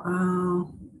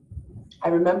 Wow. I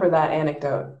remember that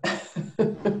anecdote.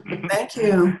 Thank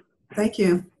you. Thank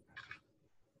you.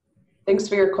 Thanks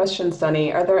for your question,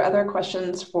 Sunny. Are there other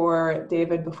questions for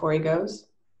David before he goes?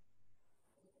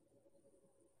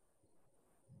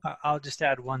 I'll just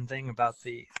add one thing about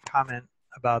the comment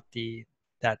about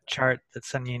that chart that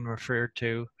Sunyin referred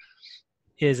to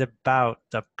is about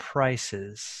the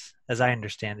prices, as I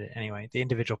understand it anyway, the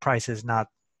individual prices, not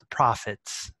the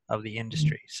profits of the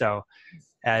industry. So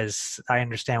as I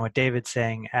understand what David's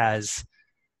saying, as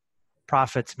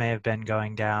profits may have been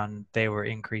going down, they were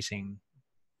increasing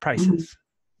prices.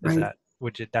 Right.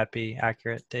 Would that be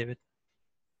accurate, David?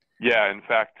 Yeah, in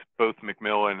fact, both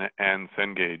Macmillan and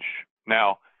Cengage.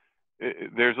 Now,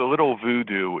 there's a little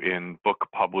voodoo in book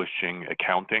publishing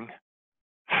accounting.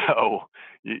 So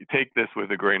you take this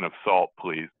with a grain of salt,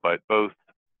 please. But both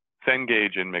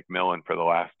Cengage and Macmillan for the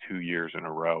last 2 years in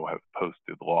a row have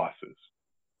posted losses.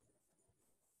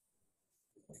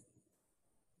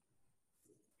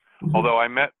 Although I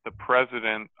met the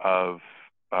president of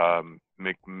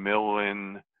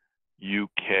Macmillan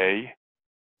UK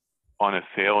on a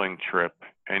sailing trip,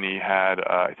 and he had,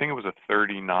 I think it was a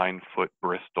 39-foot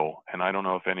Bristol. And I don't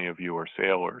know if any of you are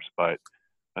sailors, but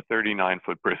a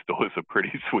 39-foot Bristol is a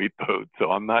pretty sweet boat.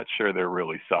 So I'm not sure they're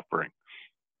really suffering.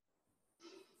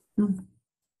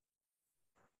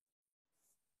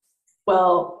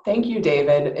 Well, thank you,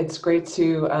 David. It's great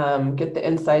to get the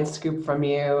inside scoop from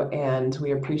you, and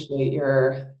we appreciate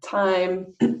your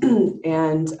time.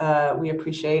 And we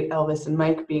appreciate Elvis and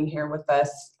Mike being here with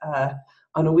us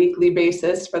on a weekly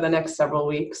basis for the next several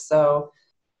weeks. So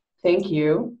thank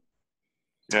you.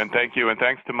 And thank you. And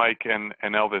thanks to Mike and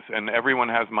Elvis. And everyone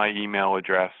has my email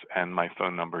address and my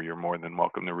phone number. You're more than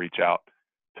welcome to reach out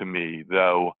to me,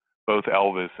 though both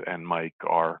Elvis and Mike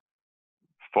are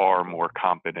far more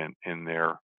competent in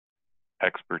their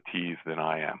expertise than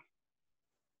I am.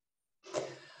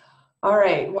 All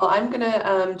right. Well, I'm going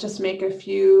to just make a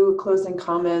few closing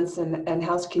comments and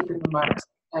housekeeping remarks.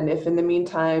 And if in the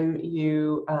meantime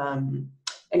you,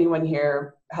 anyone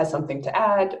here has something to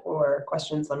add or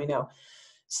questions, let me know.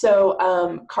 So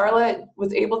Carla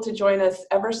was able to join us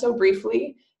ever so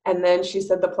briefly, and then she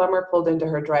said the plumber pulled into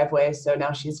her driveway, so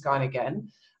now she's gone again.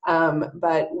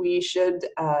 But we should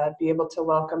be able to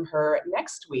welcome her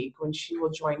next week when she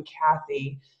will join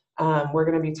Kathy. We're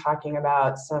going to be talking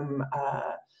about some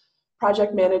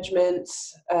project management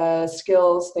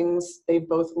skills, things they've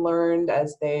both learned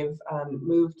as they've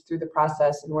moved through the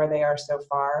process and where they are so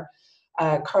far.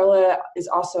 Carla is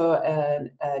also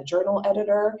a journal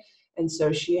editor, and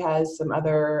so she has some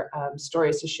other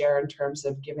stories to share in terms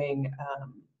of giving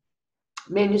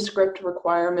manuscript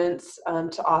requirements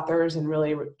to authors and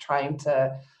really trying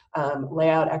to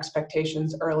lay out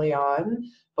expectations early on,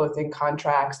 both in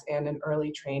contracts and in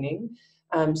early training.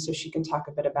 So she can talk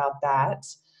a bit about that.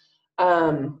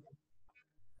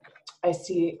 I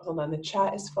see, hold on, the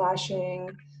chat is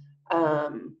flashing.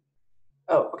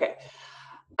 Oh, okay.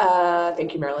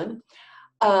 Thank you, Marilyn.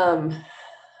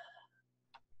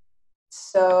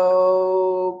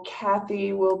 So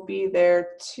Kathy will be there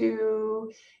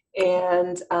too.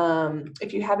 And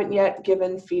if you haven't yet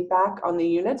given feedback on the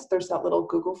units, there's that little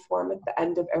Google form at the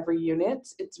end of every unit.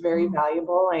 It's very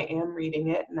valuable. I am reading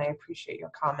it and I appreciate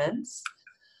your comments.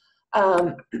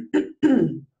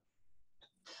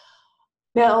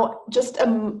 Now, just a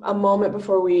moment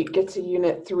before we get to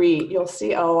Unit 3, you'll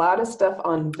see a lot of stuff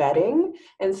on vetting.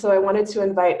 And so I wanted to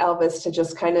invite Elvis to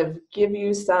just kind of give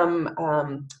you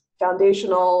some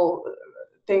foundational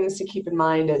things to keep in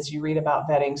mind as you read about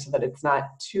vetting so that it's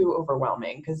not too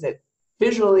overwhelming, because it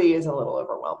visually is a little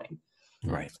overwhelming.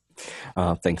 Right.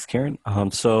 Thanks, Karen.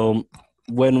 So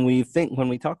when we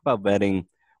talk about vetting,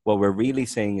 what we're really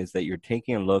saying is that you're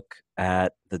taking a look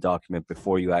at the document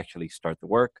before you actually start the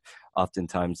work.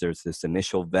 Oftentimes there's this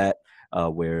initial vet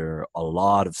where a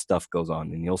lot of stuff goes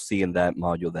on, and you'll see in that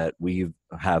module that we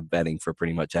have vetting for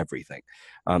pretty much everything.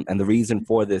 And the reason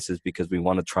for this is because we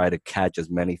want to try to catch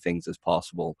as many things as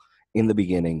possible in the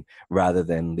beginning, rather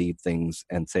than leave things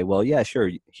and say, well, yeah, sure,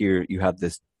 here you have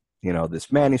this,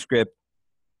 this manuscript,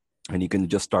 and you can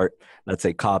just start, let's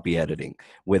say, copy editing.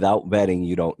 Without vetting,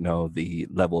 you don't know the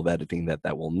level of editing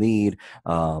that will need,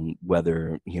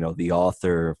 whether, the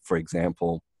author, for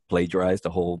example, plagiarized a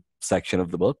whole section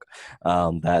of the book.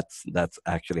 That's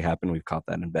actually happened. We've caught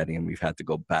that in vetting, and we've had to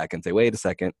go back and say, wait a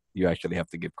second, you actually have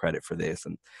to give credit for this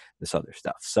and this other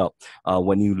stuff. So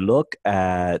when you look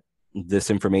at this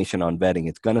information on vetting,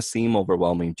 it's going to seem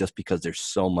overwhelming just because there's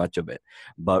so much of it.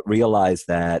 But realize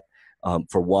that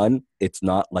for one, it's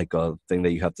not like a thing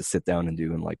that you have to sit down and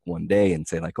do in like one day and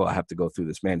say like, oh, I have to go through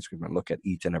this manuscript and look at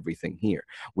each and everything here.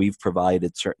 We've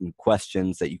provided certain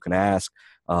questions that you can ask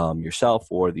yourself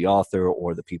or the author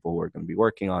or the people who are going to be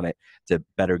working on it to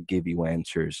better give you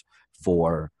answers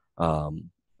for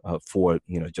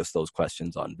just those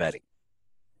questions on vetting.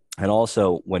 And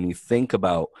also, when you think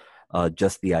about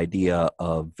just the idea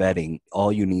of vetting,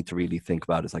 all you need to really think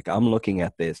about is like, I'm looking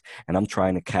at this and I'm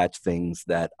trying to catch things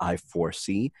that I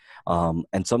foresee.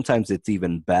 And sometimes it's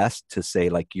even best to say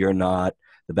like, you're not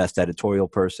the best editorial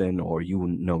person, or you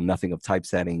know nothing of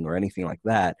typesetting or anything like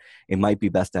that. It might be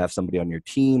best to have somebody on your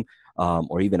team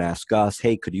or even ask us,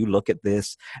 hey, could you look at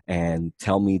this and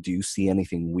tell me, do you see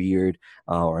anything weird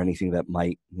or anything that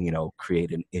might,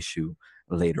 create an issue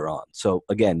later on. So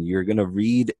again, you're going to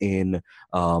read in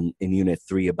Unit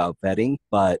 3 about vetting,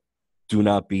 but do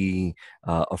not be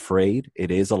afraid.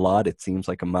 It is a lot. It seems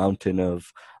like a mountain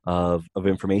of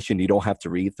information. You don't have to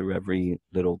read through every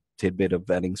little tidbit of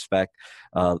vetting spec,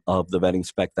 of the vetting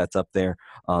spec that's up there.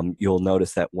 You'll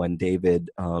notice that when David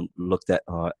looked at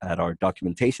our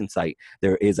documentation site,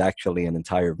 there is actually an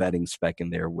entire vetting spec in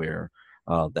there where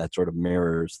that sort of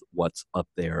mirrors what's up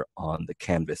there on the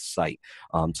Canvas site.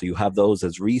 So you have those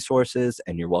as resources,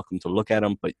 and you're welcome to look at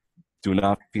them, but do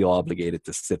not feel obligated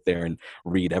to sit there and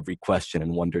read every question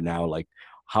and wonder now, like,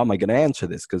 how am I going to answer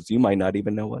this? Because you might not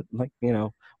even know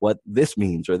what this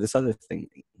means or this other thing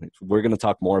means. We're going to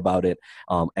talk more about it.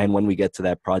 And when we get to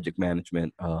that project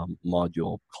management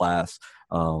module, class,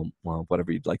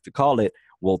 whatever you'd like to call it,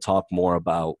 we'll talk more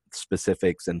about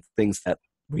specifics and things that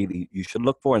really you should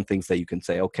look for, and things that you can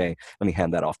say, okay, let me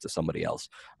hand that off to somebody else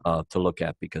to look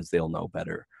at, because they'll know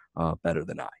better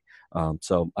than I.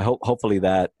 So I hopefully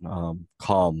that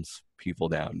calms people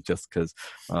down, just because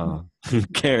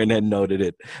Karen had noted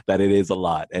it, that it is a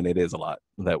lot, and it is a lot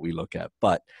that we look at,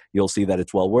 but you'll see that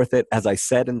it's well worth it. As I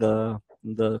said in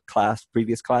the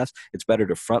previous class, it's better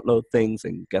to front load things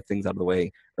and get things out of the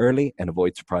way early and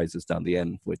avoid surprises down the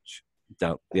end of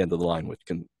the line, which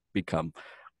can become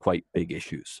quite big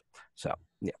issues. So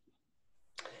yeah,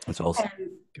 so I'll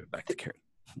give it back to Karen.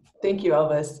 Thank you,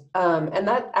 Elvis. And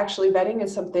that actually, vetting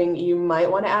is something you might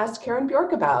want to ask Karen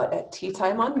Bjork about at tea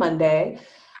time on Monday.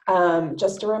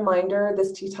 Just a reminder,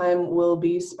 this tea time will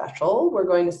be special. We're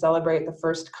going to celebrate the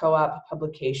first co-op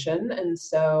publication. And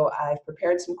so I've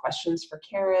prepared some questions for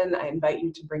Karen. I invite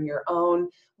you to bring your own.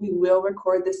 We will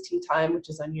record this tea time, which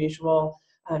is unusual,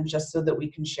 just so that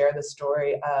we can share the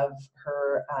story of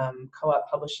her co-op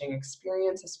publishing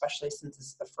experience, especially since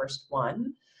it's the first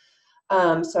one.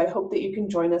 So I hope that you can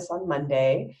join us on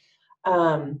Monday.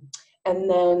 And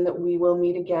then we will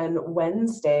meet again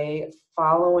Wednesday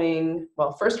following,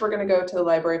 well, first we're going to go to the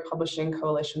Library Publishing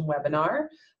Coalition webinar.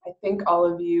 I think all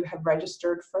of you have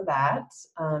registered for that.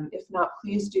 If not,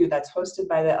 please do. That's hosted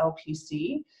by the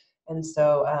LPC. And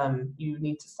so you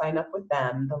need to sign up with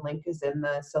them. The link is in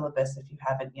the syllabus if you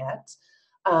haven't yet.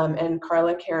 And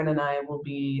Carla, Karen, and I will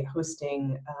be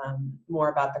hosting more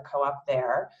about the co-op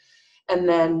there. And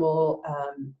then we'll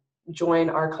join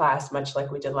our class, much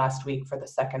like we did last week, for the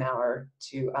second hour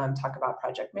to talk about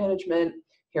project management,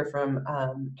 hear from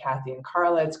Kathy and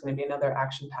Carla. It's going to be another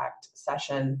action-packed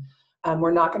session.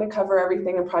 We're not going to cover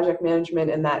everything in project management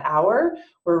in that hour.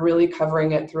 We're really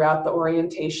covering it throughout the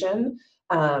orientation.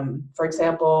 For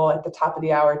example, at the top of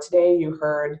the hour today, you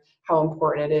heard how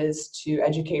important it is to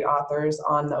educate authors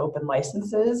on the open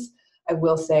licenses. I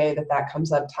will say that that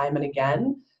comes up time and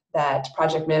again, that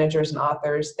project managers and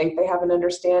authors think they have an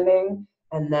understanding,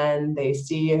 and then they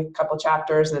see a couple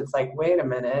chapters and it's like, wait a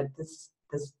minute, this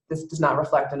does not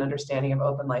reflect an understanding of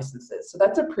open licenses. So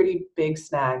that's a pretty big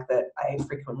snag that I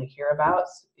frequently hear about,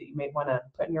 so that you may want to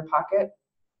put in your pocket.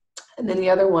 And then the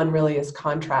other one really is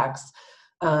contracts.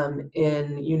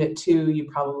 In Unit 2, you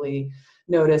probably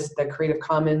noticed the Creative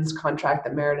Commons contract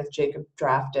that Meredith Jacob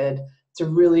drafted. It's a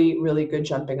really, really good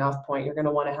jumping off point. You're going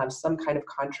to want to have some kind of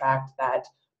contract that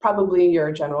probably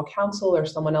your general counsel or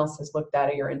someone else has looked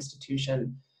at your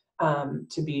institution,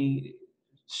 to be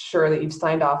sure that you've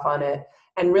signed off on it,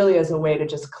 and really as a way to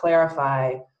just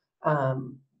clarify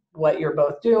what you're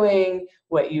both doing,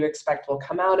 what you expect will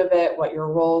come out of it, what your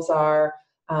roles are.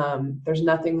 There's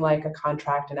nothing like a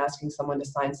contract and asking someone to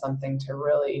sign something to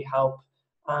really help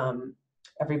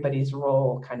everybody's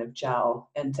role kind of gel,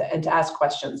 and to ask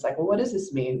questions like, well, what does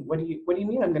this mean? What do you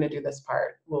mean I'm going to do this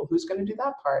part? Well, who's going to do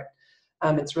that part?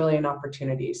 It's really an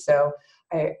opportunity. So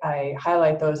I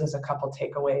highlight those as a couple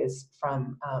takeaways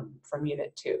from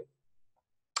Unit 2.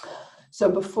 So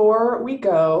before we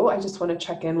go, I just want to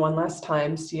check in one last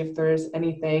time, see if there's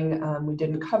anything we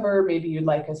didn't cover. Maybe you'd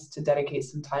like us to dedicate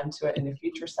some time to it in a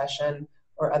future session,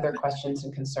 or other questions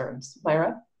and concerns.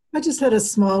 Myra? I just had a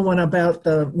small one about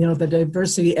the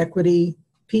diversity equity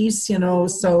piece,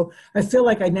 so I feel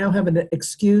like I now have an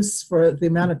excuse for the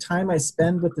amount of time I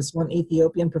spend with this one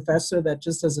Ethiopian professor that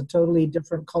just has a totally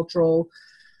different cultural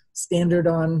standard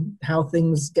on how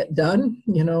things get done,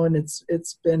 and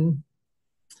it's been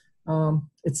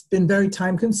very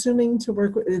time consuming to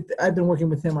work with. I've been working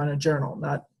with him on a journal,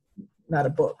 not a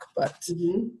book, but,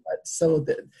 but so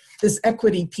this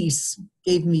equity piece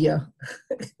gave me a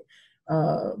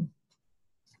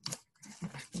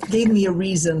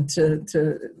reason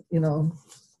to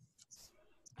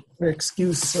or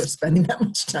excuse for spending that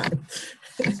much time.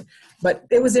 But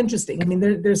it was interesting. I mean,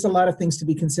 there's a lot of things to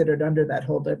be considered under that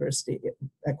whole diversity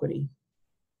equity.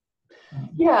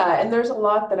 Yeah, and there's a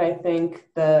lot that I think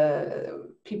the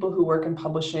people who work in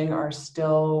publishing are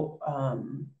still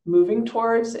moving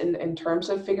towards in terms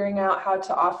of figuring out how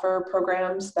to offer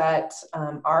programs that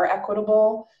are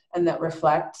equitable and that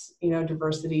reflect,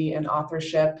 diversity in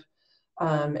authorship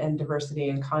and diversity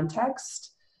in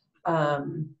context.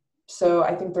 So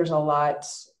I think there's a lot,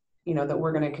 that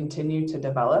we're going to continue to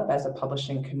develop as a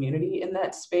publishing community in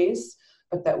that space,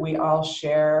 but that we all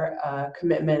share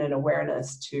commitment and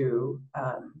awareness to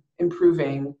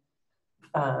improving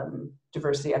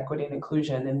diversity, equity, and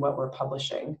inclusion in what we're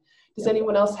publishing. Does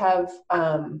anyone else have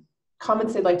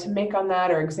comments they'd like to make on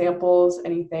that, or examples,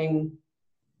 anything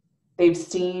they've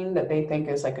seen that they think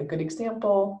is like a good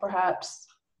example, perhaps?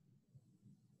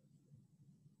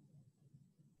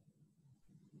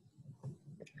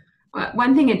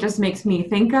 One thing it just makes me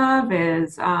think of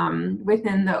is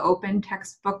within the open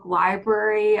textbook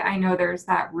library, I know there's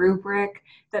that rubric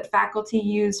that faculty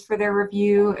use for their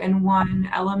review, and one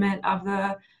element of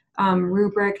the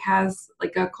rubric has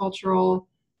like a cultural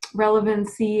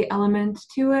relevancy element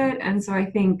to it. And so I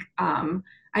think,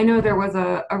 I know there was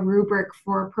a rubric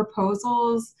for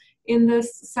proposals in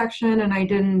this section, and I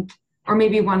didn't, or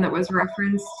maybe one that was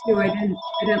referenced to, I didn't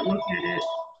look at it.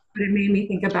 But it made me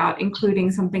think about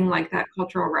including something like that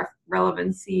cultural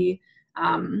relevancy,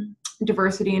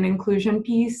 diversity and inclusion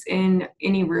piece in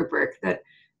any rubric that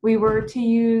we were to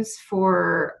use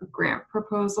for grant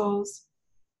proposals.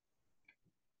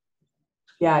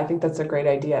 Yeah, I think that's a great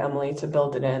idea, Emily, to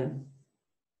build it in.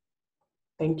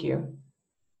 Thank you.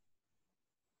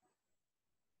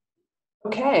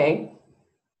 Okay,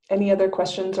 any other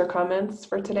questions or comments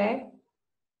for today?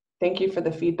 Thank you for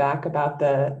the feedback about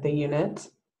the unit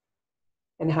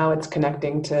and how it's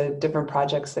connecting to different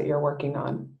projects that you're working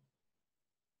on.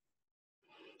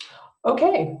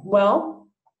 Okay, well,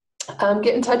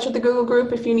 get in touch with the Google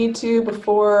group if you need to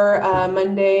before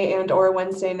Monday and/or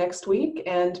Wednesday next week,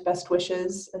 and best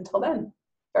wishes until then.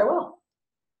 Farewell.